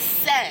what he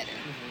said.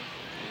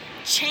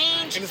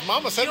 Change. And his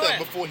mama said your- that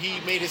before he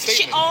made his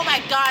statement. Oh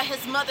my God,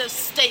 his mother's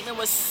statement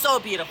was so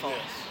beautiful.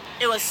 Yes.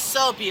 It was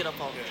so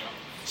beautiful. Yeah.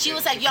 She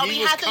was like, If yo, he we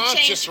was have to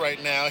conscious change.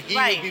 right now, he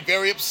Right. would be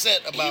very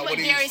upset about He what was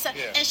he's... very sad.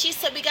 Yeah. And she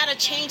said, we got to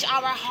change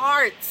our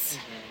hearts.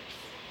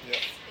 Yeah.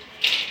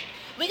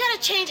 We got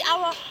to change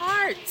our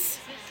hearts.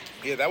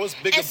 Yeah, that was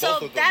big And of so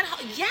both of them.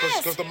 that, yes.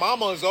 Because the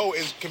mama is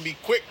always can be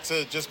quick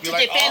to just be To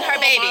like, defend oh, her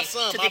baby. my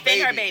son, To my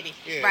defend her baby.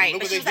 baby. Yeah, Right.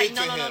 look But what she they was like, did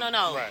no, to no, no, him.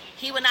 no, no. Right.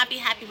 He would not be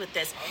happy with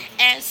this.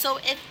 And so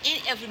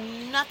if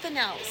nothing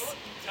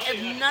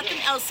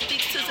else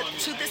speaks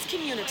to this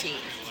community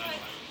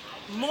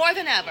more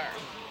than ever,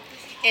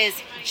 is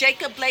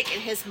Jacob Blake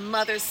and his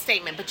mother's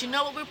statement. But you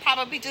know what we'll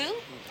probably do?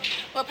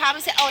 We'll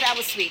probably say, oh, that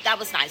was sweet. That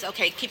was nice.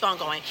 Okay, keep on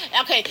going.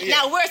 Okay, Yeah.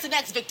 now where's the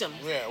next victim?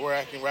 Yeah, we're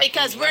acting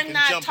Because we're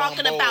not jump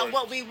talking on about board.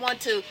 what we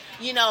want to,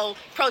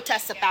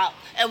 protest about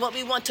and what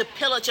we want to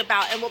pillage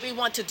about and what we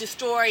want to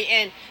destroy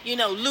and,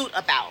 loot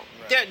about.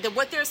 Right.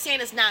 What they're saying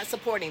is not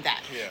supporting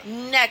that. Yeah.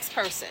 Next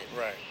person.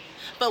 Right.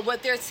 But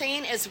what they're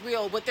saying is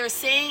real. What they're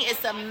saying is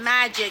the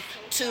magic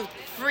to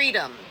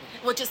freedom,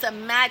 which is the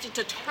magic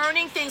to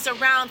turning things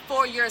around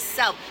for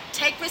yourself.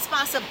 Take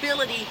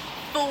responsibility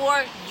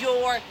for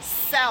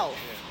yourself.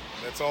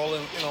 Yeah. That's all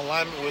in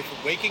alignment with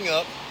waking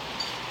up,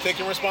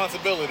 taking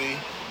responsibility,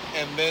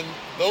 and then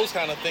those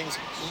kind of things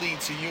lead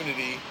to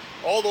unity.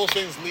 All those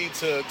things lead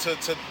to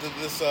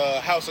this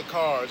house of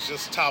cards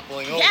just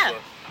toppling Yeah. over.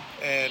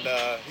 And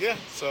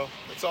so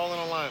it's all in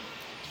alignment.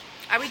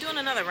 Are we doing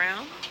another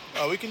round?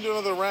 We can do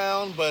another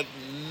round, but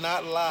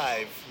not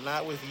live,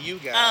 not with you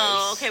guys.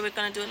 Oh, okay, we're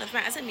gonna do another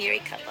round as a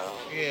married couple.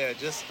 Yeah,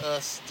 just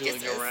us doing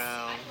Just us. a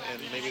round, and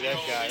maybe that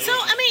guy.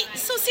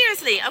 So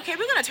seriously, okay,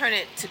 we're gonna turn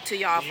it to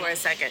y'all for a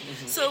second.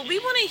 Mm-hmm. So we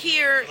want to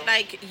hear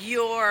like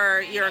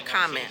your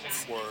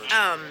comments. Word.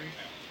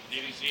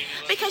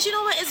 Because you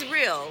know what, it's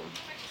real.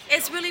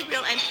 It's really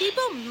real, and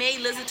people may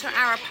listen to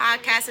our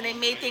podcast and they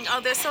may think,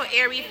 oh, they're so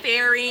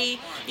airy-fairy,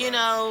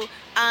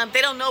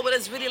 they don't know what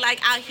it's really like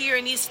out here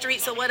in these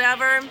streets or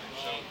whatever.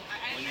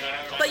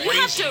 But you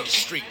have to,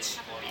 streets.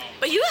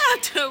 but you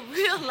have to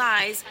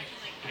realize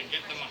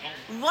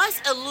what's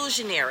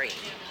illusionary.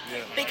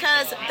 Yeah.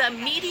 Because the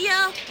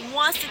media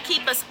wants to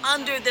keep us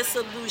under this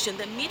illusion.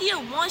 The media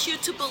wants you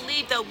to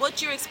believe that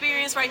what you're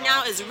experiencing right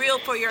now is real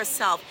for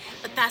yourself.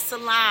 But that's a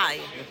lie.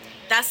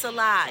 That's a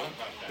lie.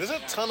 There's a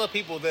ton of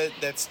people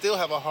that still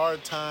have a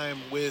hard time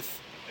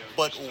with,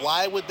 but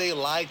why would they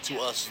lie to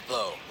us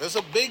though? There's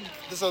a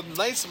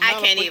nice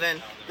amount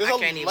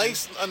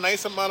a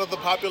nice amount of the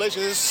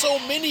population. There's so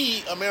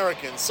many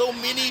Americans, so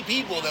many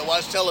people that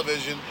watch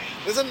television.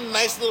 There's a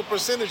nice little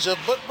percentage of,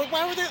 but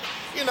why would they,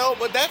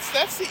 but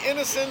that's the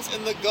innocence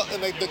and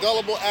the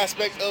gullible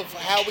aspect of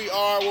how we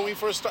are when we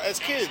first start as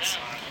kids.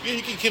 You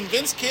can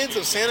convince kids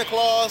of Santa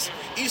Claus,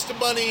 Easter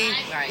Bunny,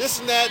 Right. this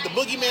and that, the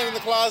boogeyman in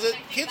the closet.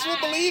 Kids will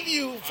believe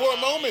you for a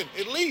moment,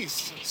 at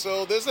least.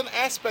 So there's an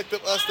aspect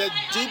of us that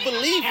do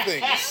believe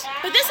things.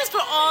 But this is for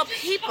all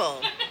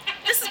people.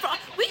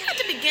 We have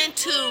to begin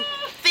to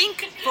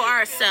think for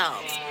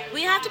ourselves.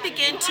 We have to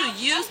begin to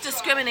use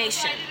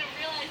discrimination.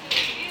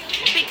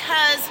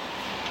 Because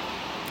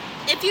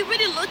if you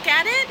really look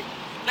at it,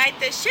 like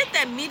the shit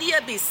that media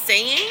be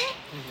saying,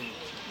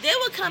 they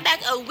will come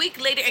back a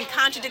week later and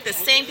contradict the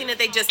same thing that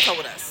they just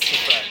told us.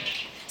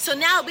 So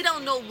now we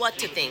don't know what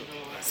to think.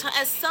 So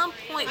at some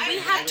point we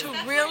have to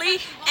really,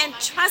 and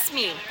trust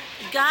me,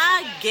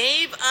 God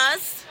gave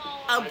us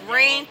a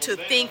brain to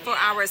think for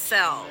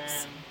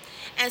ourselves.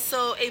 And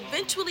so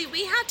eventually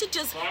we have to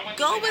just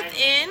go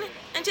within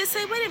and just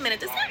say, wait a minute,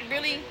 does that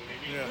really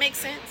make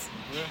sense?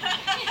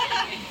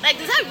 Like,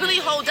 does that really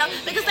hold up?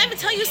 Because let me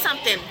tell you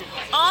something.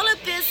 All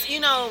of this,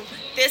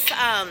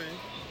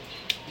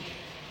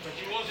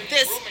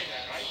 this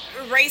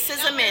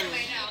racism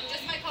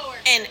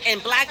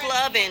and black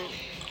love, and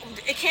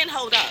it can't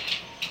hold up.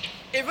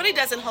 It really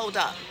doesn't hold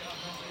up.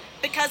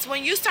 Because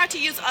when you start to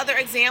use other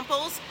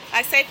examples,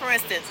 like say for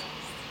instance,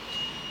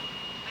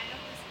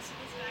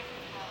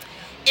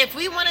 if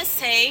we want to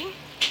say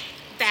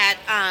that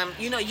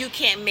you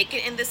can't make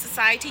it in this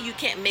society, you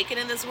can't make it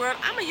in this world,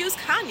 I'm gonna use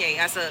Kanye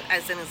as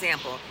an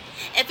example.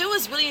 If it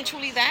was really and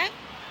truly that,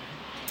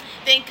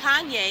 then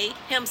Kanye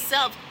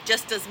himself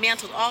just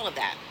dismantled all of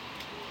that.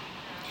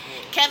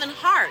 Kevin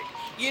Hart,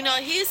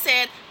 he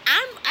said,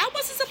 I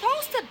wasn't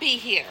supposed to be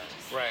here.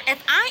 Right.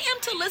 If I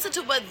am to listen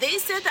to what they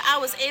said that I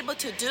was able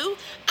to do,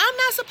 I'm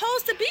not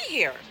supposed to be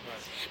here.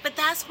 But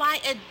that's why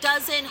it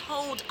doesn't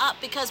hold up,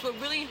 because what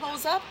really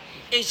holds up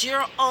is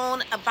your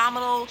own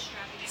abominable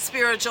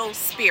spiritual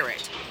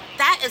spirit.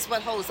 That is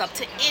what holds up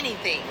to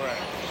anything. Right.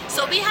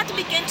 So we have to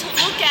begin to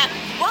look at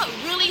what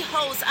really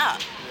holds up.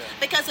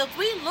 Because if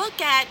we look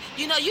at,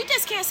 you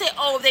just can't say,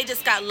 oh, they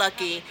just got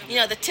lucky.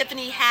 The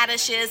Tiffany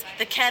Haddishes,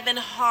 the Kevin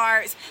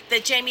Harts, the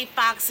Jamie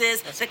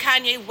Foxxes, the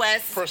Kanye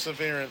West.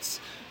 Perseverance.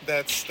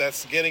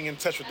 that's getting in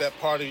touch with that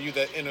part of you,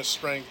 that inner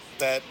strength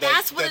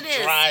That's what that it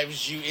is.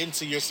 drives you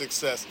into your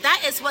success.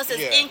 That is what's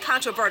Yeah.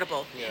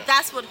 incontrovertible. Yeah.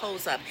 That's what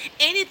holds up.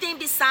 Anything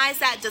besides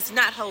that does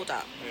not hold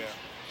up. Yeah.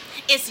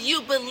 It's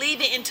you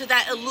believing into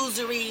that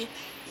illusory.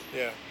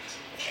 Yeah.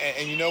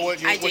 And you know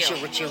what?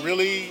 What you're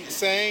really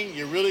saying,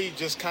 you're really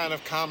just kind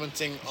of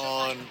commenting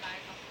on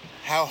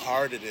how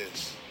hard it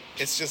is.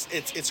 It's just,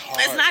 it's hard.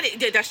 It's not.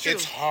 That's true.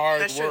 It's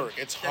hard That's true. work.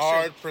 It's That's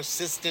hard, true.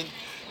 persistent.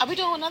 Are we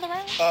doing another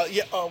round?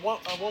 Yeah. One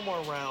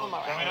more round. One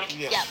more round.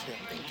 Yes. Yep. Yeah.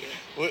 Thank you.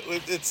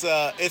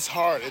 It's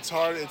hard. It's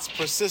hard. It's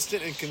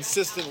persistent and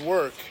consistent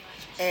work.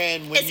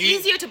 And when It's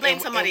easier to blame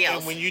somebody else.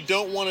 And when you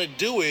don't want to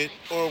do it,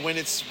 or when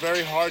it's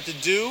very hard to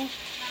do,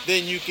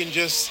 then you can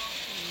just,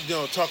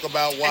 talk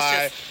about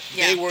why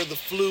they were the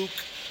fluke.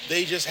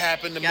 They just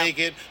happened to make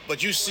it,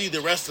 but you see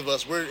the rest of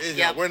us.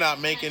 We're not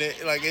making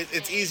it. Like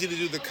it's easy to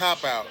do the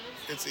cop out.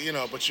 It's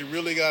but you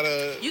really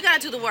gotta. You gotta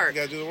do the work.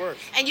 You gotta do the work.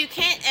 And you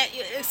can't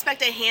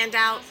expect a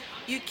handout.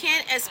 You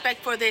can't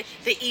expect for the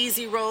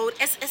easy road.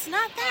 It's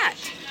not that.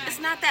 It's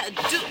not that.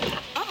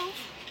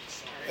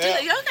 Yeah.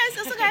 You guys,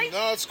 it's okay.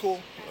 No, it's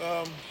cool.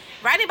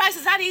 Riding bikes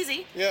is not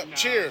easy. Yeah.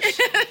 Cheers.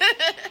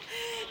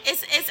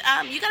 It's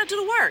you gotta do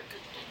the work.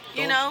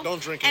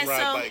 Don't drink and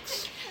ride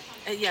bikes.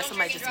 Yeah,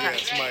 somebody just Yeah,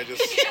 somebody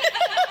just.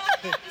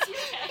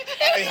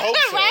 I hope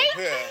so. Right?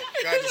 Yeah.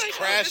 Guy just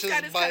crashes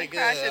his bike.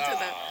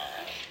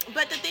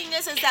 But the thing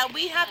is that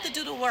we have to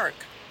do the work.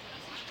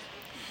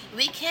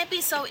 We can't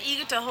be so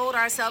eager to hold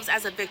ourselves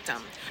as a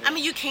victim. I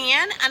mean, you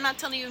can. I'm not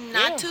telling you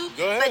not to.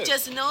 Go ahead. But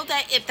just know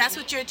that if that's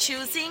what you're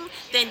choosing,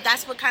 then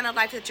that's what kind of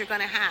life that you're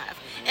going to have.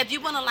 If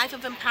you want a life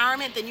of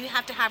empowerment, then you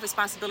have to have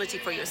responsibility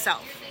for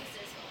yourself.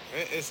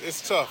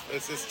 It's tough.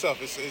 It's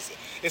tough.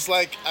 It's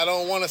like, I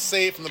don't want to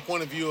say it from the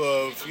point of view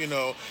of, you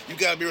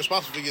got to be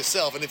responsible for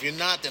yourself, and if you're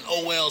not, then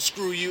oh well,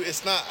 screw you.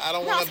 It's not. I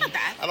don't want to.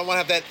 I don't want to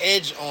have that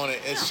edge on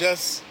it. It's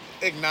just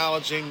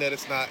acknowledging that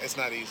it's not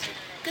easy.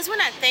 Because we're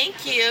not.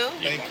 Thank you.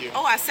 Thank you.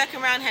 Oh, our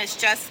second round has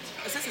just.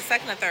 Is this the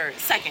second or third?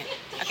 Second.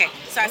 Okay.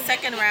 So our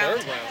second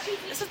round. Third round.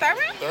 This is third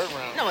round. Third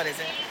round. No, it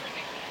isn't.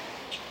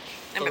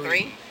 Number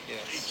 3.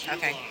 Yes.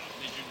 Okay.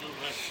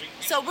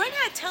 So we're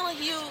not telling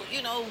you,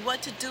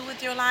 what to do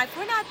with your life.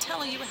 We're not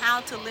telling you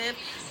how to live.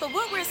 But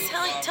what we're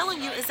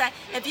telling you is that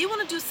if you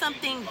want to do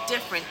something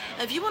different,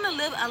 if you want to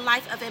live a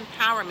life of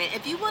empowerment,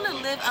 if you want to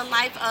live a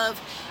life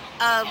of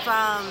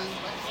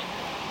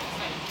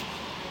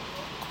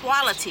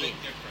quality,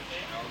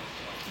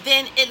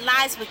 then it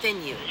lies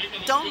within you.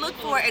 Don't look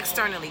for it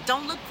externally.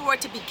 Don't look for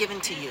it to be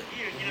given to you.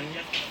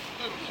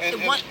 And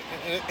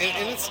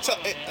it's tough.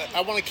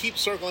 I want to keep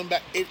circling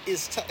back. It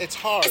is it's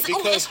hard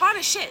it's hard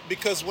as shit.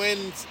 Because when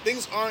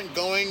things aren't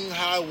going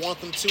how I want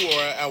them to,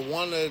 or I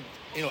want to,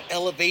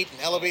 elevate,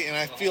 and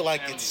I feel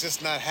like it's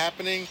just not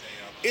happening.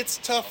 It's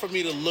tough for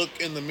me to look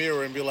in the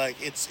mirror and be like,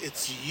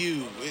 it's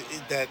you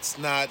that's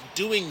not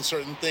doing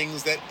certain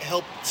things that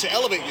help to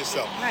elevate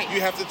yourself. Right.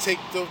 You have to take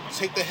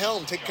the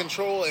helm, take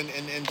control,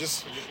 and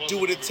just do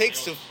what it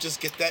takes to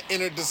just get that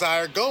inner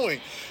desire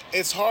going.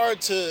 It's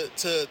hard to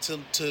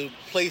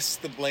place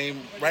the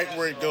blame right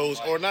where it goes,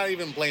 or not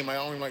even blame. I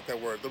don't even like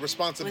that word. The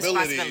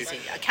responsibility,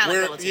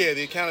 accountability.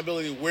 the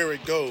accountability where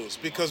it goes,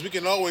 because we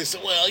can always say,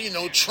 well,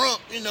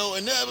 Trump,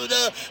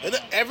 and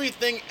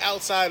everything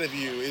outside of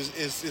you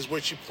is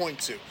what you point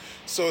to.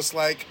 So it's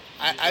like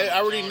I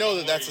already know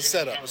that that's a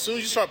setup. As soon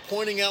as you start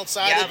pointing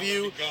outside of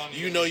you,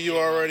 you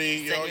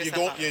already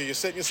you're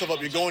setting yourself up.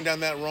 You're going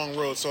down that wrong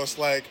road. So it's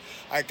like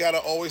I gotta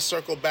always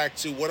circle back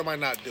to what am I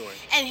not doing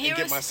and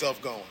get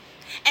myself going.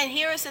 And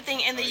here is the thing: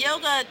 in the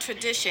yoga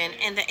tradition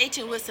and the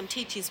ancient wisdom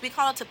teachings, we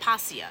call it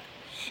tapasya.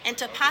 And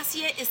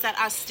tapasya is that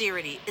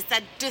austerity, it's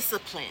that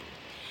discipline.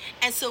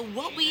 And so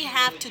what we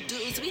have to do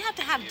is we have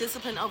to have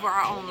discipline over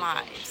our own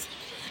lives.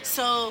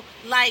 So,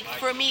 like,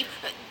 for me,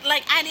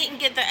 like, I didn't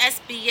get the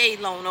SBA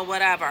loan or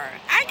whatever.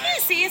 I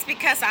can't see it's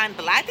because I'm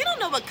black. They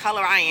don't know what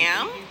color I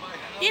am.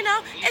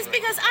 It's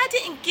because I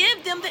didn't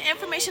give them the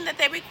information that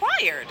they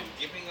required.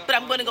 But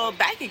I'm going to go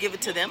back and give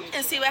it to them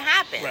and see what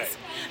happens. Right.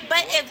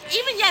 But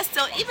even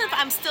if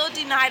I'm still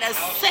denied a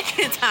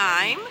second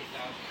time,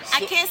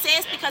 I can't say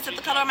it's because of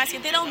the color of my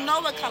skin. They don't know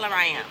what color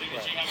I am.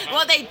 Right.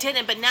 Well, they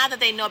didn't, but now that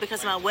they know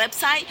because of my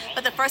website,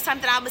 but the first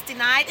time that I was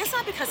denied, it's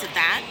not because of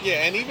that.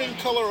 Yeah, and even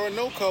color or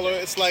no color,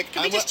 it's like...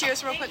 Can we just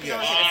cheers real quick?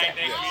 Yeah.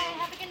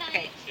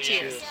 Okay,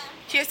 cheers.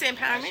 Cheers to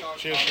empowerment.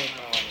 Cheers to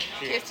empowerment.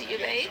 Cheers to you,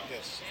 babe.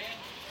 Yes.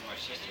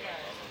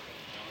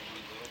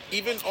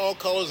 Even all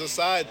colors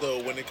aside,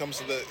 though, when it comes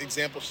to the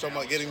example talking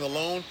about getting the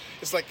loan,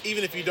 it's like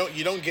even if you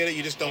don't get it,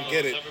 you just don't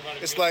get it.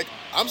 It's like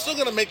I'm still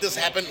gonna make this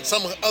happen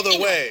some other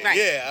way. Right.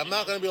 Yeah, I'm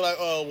not gonna be like,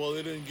 oh well,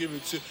 they didn't give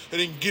it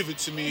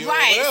to me,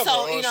 right. or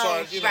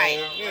whatever. So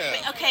right.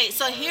 Yeah. Okay,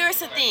 so here's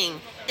the thing: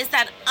 is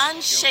that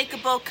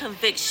unshakable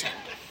conviction.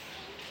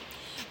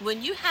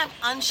 When you have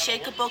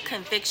unshakable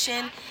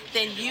conviction,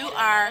 then you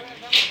are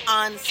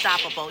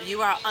unstoppable.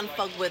 You are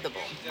unfuckwithable.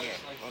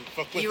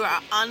 Yeah, you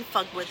are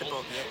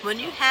unfuckwithable. When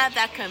you have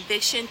that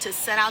conviction to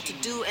set out to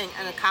do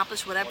and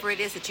accomplish whatever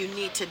it is that you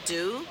need to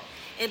do,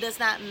 It does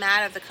not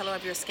matter the color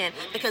of your skin,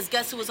 because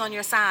guess who is on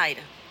your side?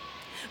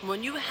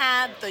 When you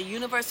have the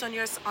universe on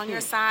your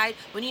side,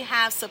 when you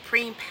have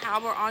supreme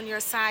power on your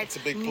side, it's a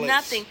big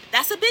place.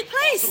 That's a big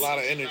place. It's a lot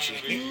of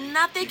energy.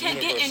 Nothing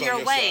can get in your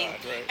way.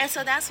 Side, right? And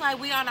so that's why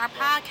we on our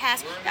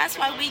podcast, that's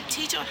why we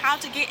teach on how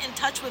to get in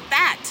touch with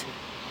that.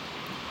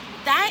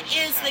 That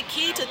is the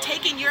key to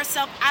taking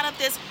yourself out of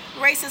this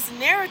racist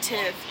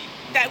narrative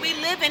that we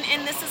live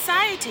in this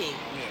society.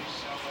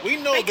 We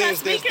know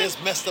Because there's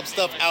messed up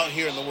stuff out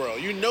here in the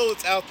world. You know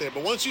it's out there.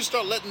 But once you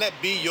start letting that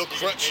be your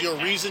crutch, your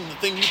reason, the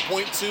thing you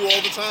point to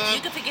all the time. You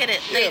can forget it.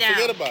 Lay down.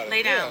 Forget about it.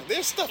 Lay down. Yeah,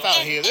 there's stuff out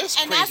here. There's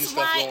crazy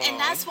stuff going on. And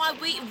that's why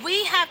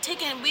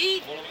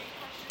we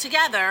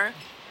together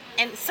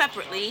and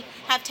separately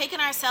have taken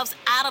ourselves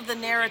out of the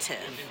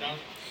narrative.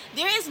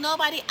 There is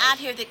nobody out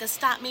here that can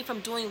stop me from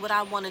doing what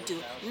I want to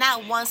do.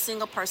 Not one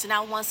single person,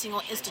 not one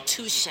single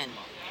institution.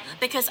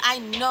 Because I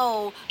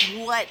know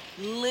what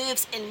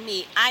lives in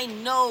me. I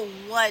know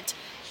what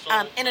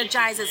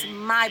energizes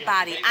my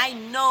body. I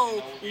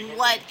know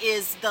what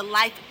is the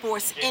life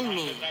force in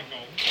me.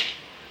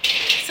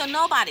 So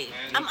nobody.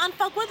 I'm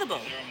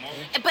unfuckwithable.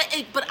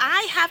 But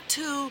I have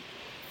to,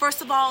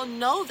 first of all,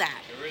 know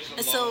that.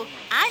 And so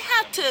I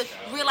have to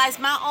realize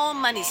my own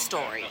money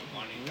story.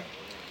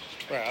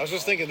 Right, I was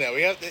just thinking that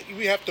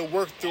we have to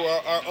work through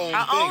our own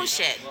own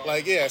shit.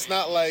 Like, yeah, it's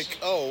not like,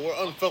 oh, we're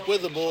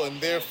unfuckwithable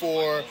and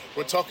therefore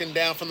we're talking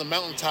down from the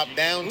mountaintop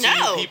down to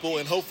you people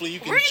and hopefully you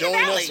can join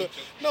us.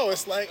 No,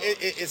 it's like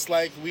it's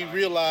like we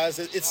realize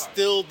that it's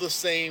still the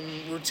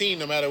same routine,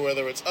 no matter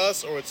whether it's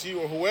us or it's you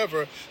or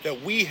whoever.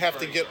 That we have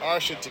to get our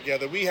shit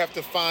together. We have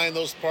to find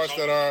those parts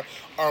that are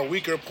our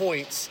weaker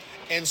points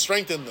and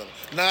strengthen them,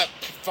 not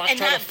try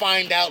to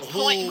find out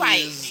who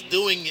is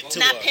doing it to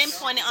us. Not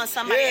pinpoint it on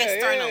somebody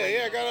externally.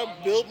 Yeah, I gotta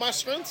build my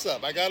strengths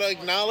up. I gotta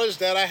acknowledge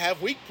that I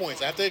have weak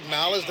points. I have to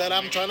acknowledge that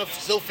I'm trying to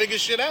still figure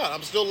shit out.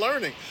 I'm still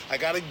learning. I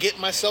gotta get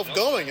myself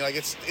going. Like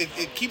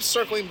it keeps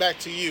circling back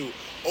to you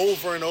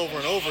over and over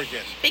and over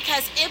again.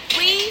 Because if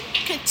we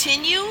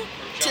continue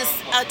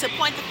to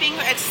point the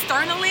finger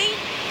externally,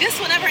 this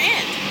will never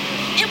end.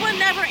 It will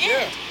never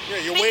end. Yeah,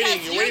 you're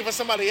waiting for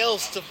somebody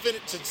else to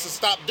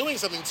stop doing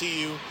something to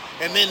you,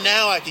 and then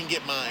now I can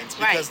get mine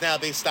because now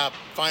they stop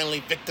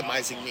finally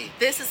victimizing me.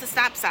 This is the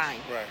stop sign.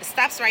 Right. It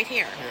stops right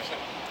here. Yeah.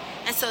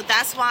 And so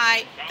that's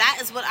why that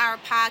is what our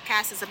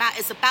podcast is about.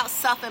 It's about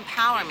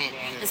self-empowerment.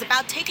 Yeah. It's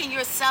about taking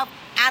yourself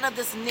out of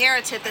this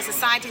narrative that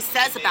society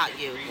says about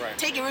you. Right.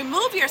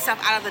 Remove yourself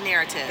out of the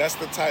narrative. That's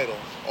the title.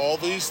 All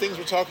these things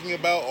we're talking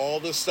about,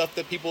 all this stuff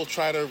that people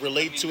try to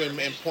relate to and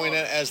point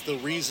at as the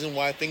reason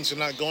why things are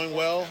not going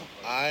well,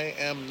 I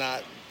am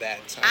not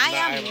that.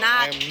 I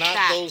am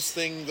not those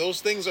things. Those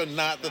things are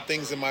not the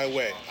things in my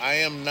way. I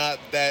am not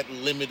that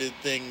limited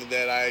thing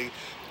that I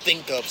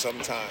think of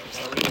sometimes.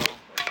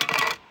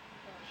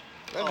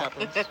 That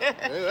happens.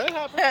 That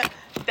happens.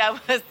 That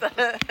was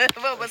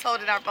what was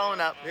holding our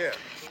phone up. Yeah.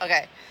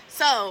 Okay.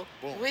 So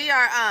we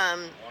are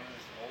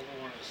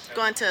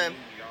going to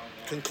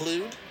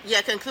conclude. Yeah,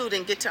 conclude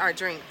and get to our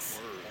drinks.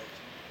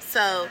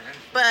 So,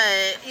 but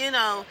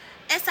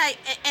it's like,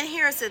 and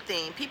here's the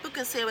thing: people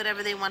can say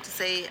whatever they want to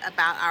say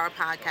about our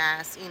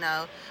podcast.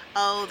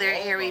 Oh, they're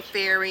airy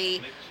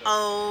fairy.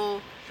 Oh.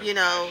 They're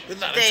not in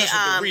touch with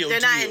the real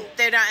deal.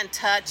 They're not in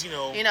touch.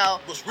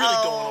 What's really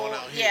going on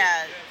out here?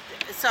 Yeah.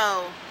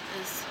 So,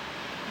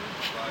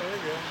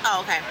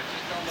 okay.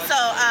 So,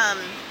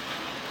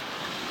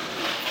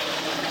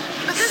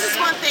 but this is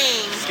one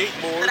thing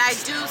that I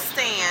do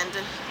stand,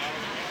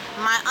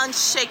 my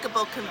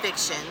unshakable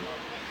conviction,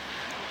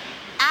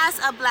 as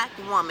a black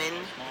woman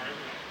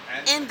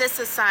in this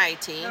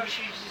society,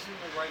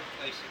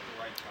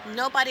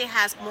 nobody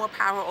has more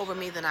power over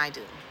me than I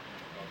do.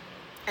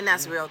 And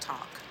that's real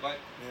talk.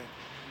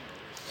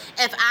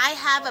 If I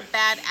have a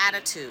bad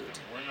attitude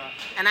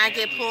and I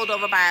get pulled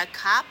over by a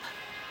cop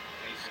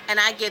and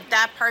I give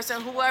that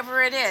person,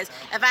 whoever it is,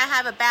 if I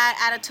have a bad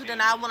attitude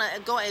and I want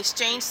to go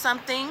exchange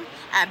something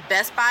at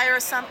Best Buy or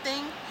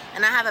something,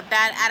 and I have a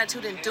bad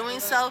attitude in doing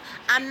so,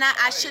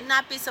 I should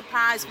not be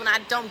surprised when I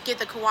don't get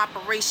the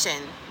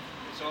cooperation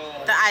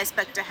that I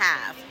expect to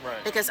have.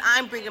 Right. Because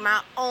I'm bringing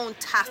my own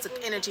toxic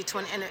energy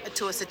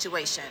to a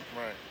situation.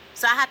 Right.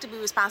 So I have to be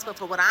responsible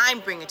for what I'm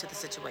bringing to the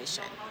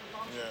situation.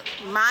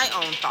 Yeah. My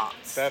own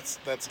thoughts.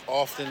 That's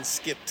often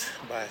skipped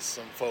by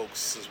some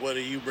folks. Is what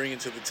are you bringing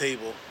to the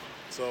table?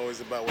 It's always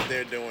about what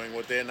they're doing,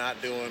 what they're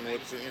not doing, all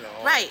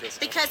right. that good stuff.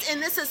 Because in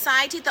this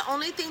society, the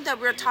only thing that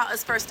we're taught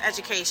is first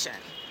education.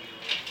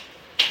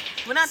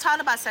 We're not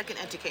talking about second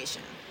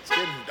education. It's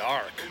getting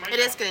dark. It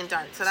is getting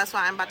dark, so that's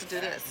why I'm about to do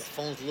this. The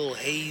phone's a little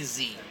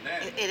hazy.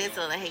 It is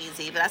a little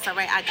hazy, but that's all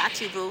right. I got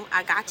you, boo.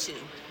 I got you.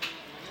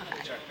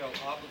 Okay.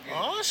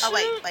 Oh, shit. Oh,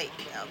 wait.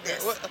 No,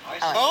 this.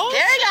 Oh,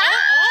 there you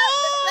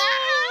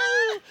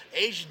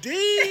go.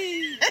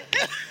 HD.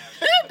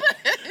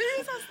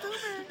 He's so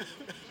stupid.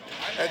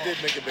 That did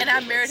make a big And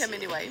difference. I married him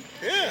anyway.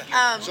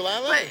 Yeah. July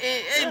 11th. But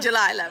in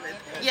July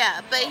 11th.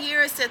 Yeah, but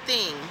here's the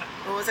thing.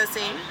 What was I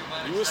saying?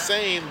 You were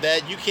saying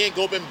that you can't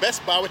go up in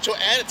Best Buy with your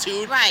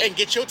attitude and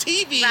get your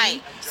TV.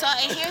 Right. So,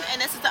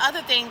 and this is the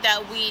other thing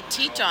that we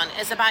teach on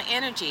is about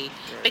energy,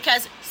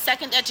 because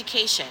second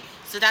education.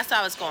 So that's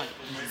how I was going.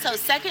 So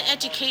second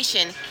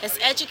education is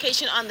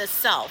education on the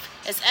self.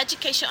 It's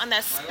education on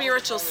that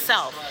spiritual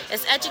self.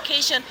 It's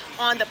education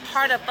on the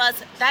part of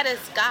us that is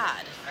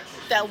God,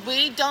 that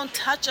we don't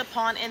touch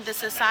upon in the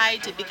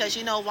society, because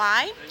you know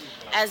why?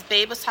 As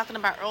Babe was talking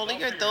about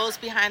earlier, those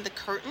behind the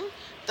curtain,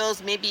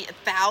 those maybe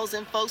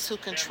 1,000 folks who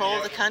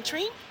control the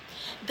country,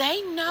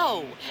 they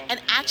know. And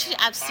actually,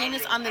 I've seen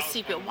this on The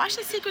Secret. Watch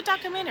The Secret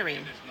documentary.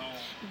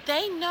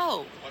 They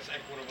know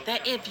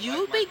that if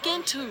you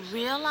begin to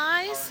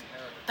realize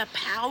the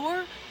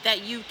power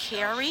that you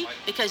carry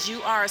because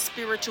you are a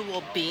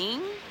spiritual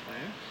being,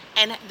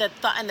 and the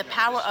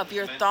power of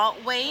your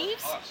thought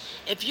waves,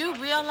 if you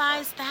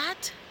realize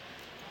that,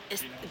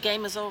 the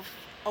game is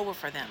over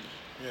for them.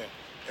 Yeah.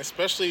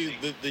 Especially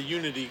the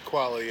unity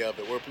quality of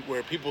it,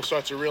 where people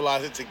start to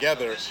realize it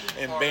together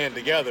and band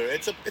together.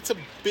 It's a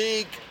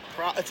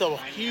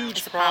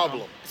huge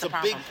problem. It's a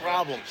big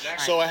problem.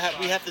 Right. So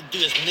we have to do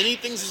as many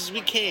things as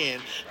we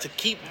can to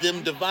keep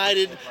them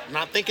divided,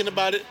 not thinking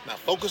about it, not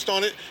focused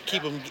on it,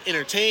 keep them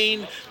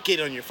entertained,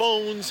 get on your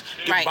phones,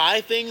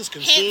 buy things,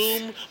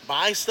 consume,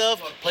 buy stuff,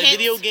 play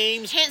video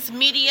games. Hence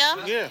media.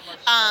 Yeah.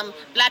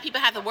 Black people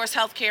have the worst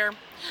health care.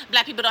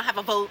 Black people don't have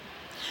a vote.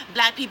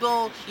 Black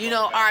people,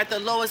 are at the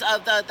lowest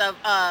of the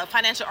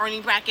financial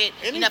earning bracket.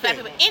 Black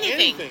people,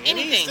 anything.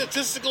 Any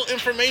statistical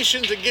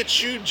information to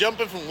get you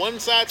jumping from one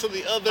side to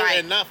the other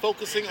and not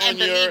focusing on your... And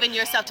believing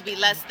yourself to be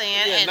less than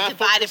and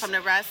divided from the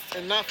rest.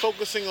 And not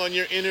focusing on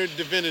your inner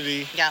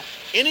divinity. Yeah.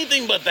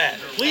 Anything but that.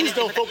 Please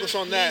don't focus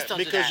on that,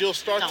 because you'll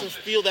start to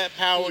feel that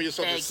power. You'll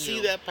start to see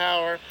that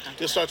power.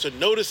 You'll start to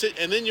notice it.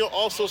 And then you'll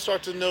also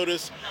start to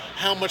notice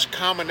how much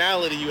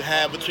commonality you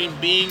have between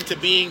being to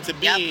being to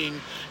being.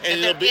 Yep.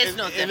 And then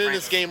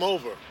it's game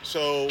over.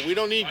 So we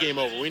don't need game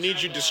over. We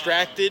need you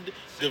distracted,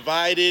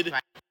 divided.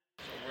 Right.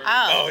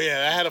 Oh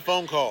yeah, I had a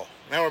phone call.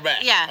 Now we're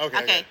back. Yeah.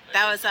 Okay.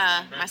 That was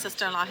my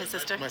sister-in-law, his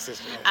sister. My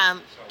sister.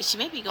 She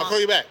may be going. I'll call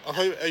you back.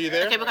 Are you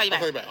there? Okay, we'll call you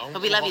back. I'll call you back.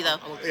 But we love you though.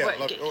 Yeah,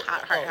 love you.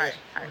 Heart. Okay.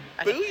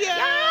 Booyah! Yeah.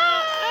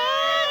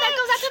 That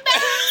goes out to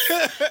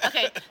back.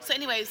 Okay. So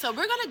anyway, so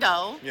we're gonna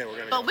go. Yeah, we're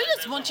gonna. But we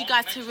just want you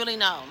guys to really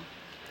know.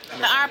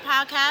 Our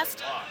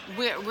podcast,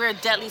 we're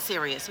deadly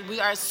serious.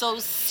 We are so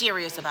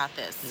serious about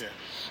this. Yeah.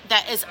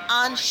 That is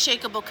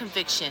unshakable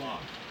conviction.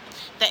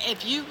 That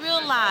if you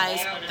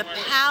realize the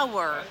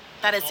power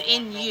that is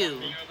in you,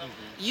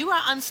 you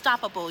are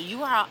unstoppable.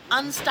 You are an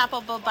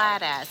unstoppable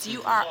badass.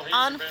 You are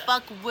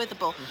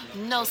unfuckwithable.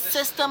 No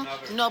system,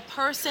 no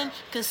person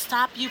can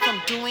stop you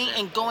from doing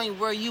and going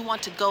where you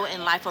want to go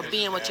in life or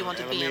being what you want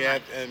to be in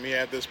life. Let me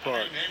add this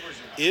part.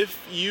 If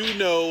you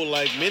know,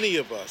 like many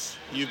of us,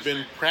 you've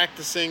been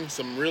practicing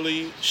some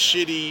really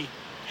shitty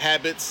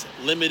habits,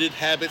 limited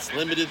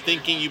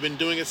thinking, you've been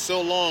doing it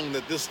so long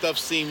that this stuff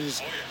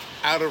seems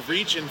out of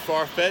reach and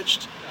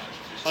far-fetched,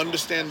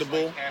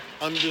 understandable,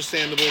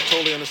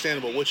 totally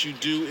understandable. What you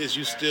do is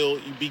you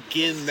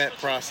begin that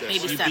process.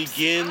 Baby steps.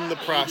 Begin the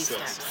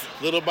process.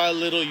 Little by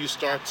little, you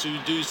start to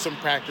do some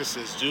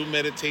practices, do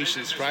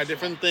meditations, try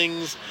different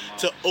things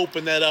to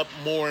open that up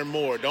more and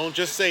more. Don't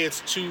just say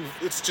it's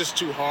just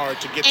too hard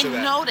to get to that.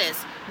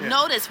 And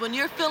notice when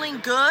you're feeling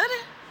good,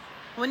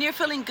 and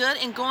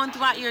going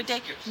throughout your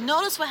day,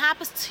 notice what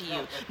happens to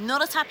you.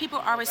 Notice how people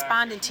are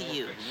responding to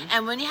you.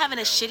 And when you're having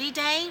a shitty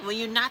day, when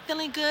you're not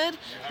feeling good,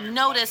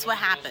 notice what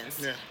happens.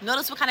 Yeah.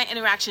 Notice what kind of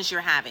interactions you're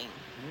having.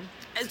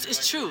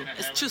 It's true.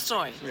 It's a true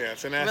story. Yeah,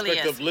 it's an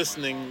aspect of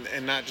listening,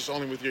 and not just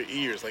only with your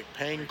ears, like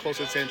paying close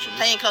attention.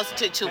 Paying close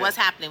to what's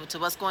happening, to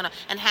what's going on,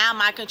 and how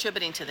am I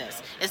contributing to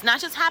this? It's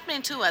not just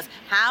happening to us.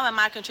 How am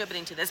I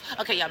contributing to this?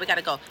 Okay, y'all, we got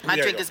to go. My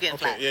drink is getting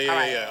flat.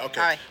 Yeah. Okay.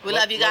 All right. We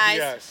love you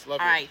guys. Love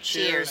you. All right.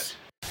 Cheers.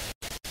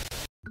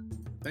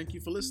 Thank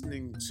you for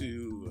listening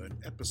to an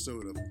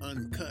episode of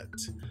Uncut.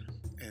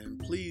 And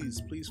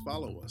please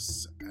follow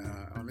us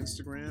on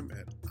Instagram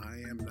at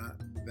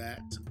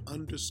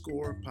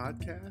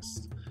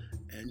IamNotThat_podcast.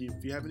 And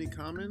if you have any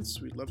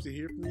comments, we'd love to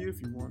hear from you. If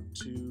you want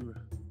to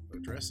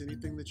address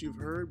anything that you've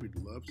heard, we'd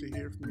love to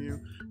hear from you.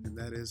 And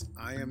that is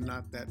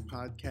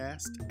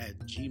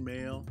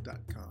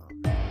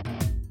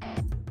IamNotThatPodcast@gmail.com.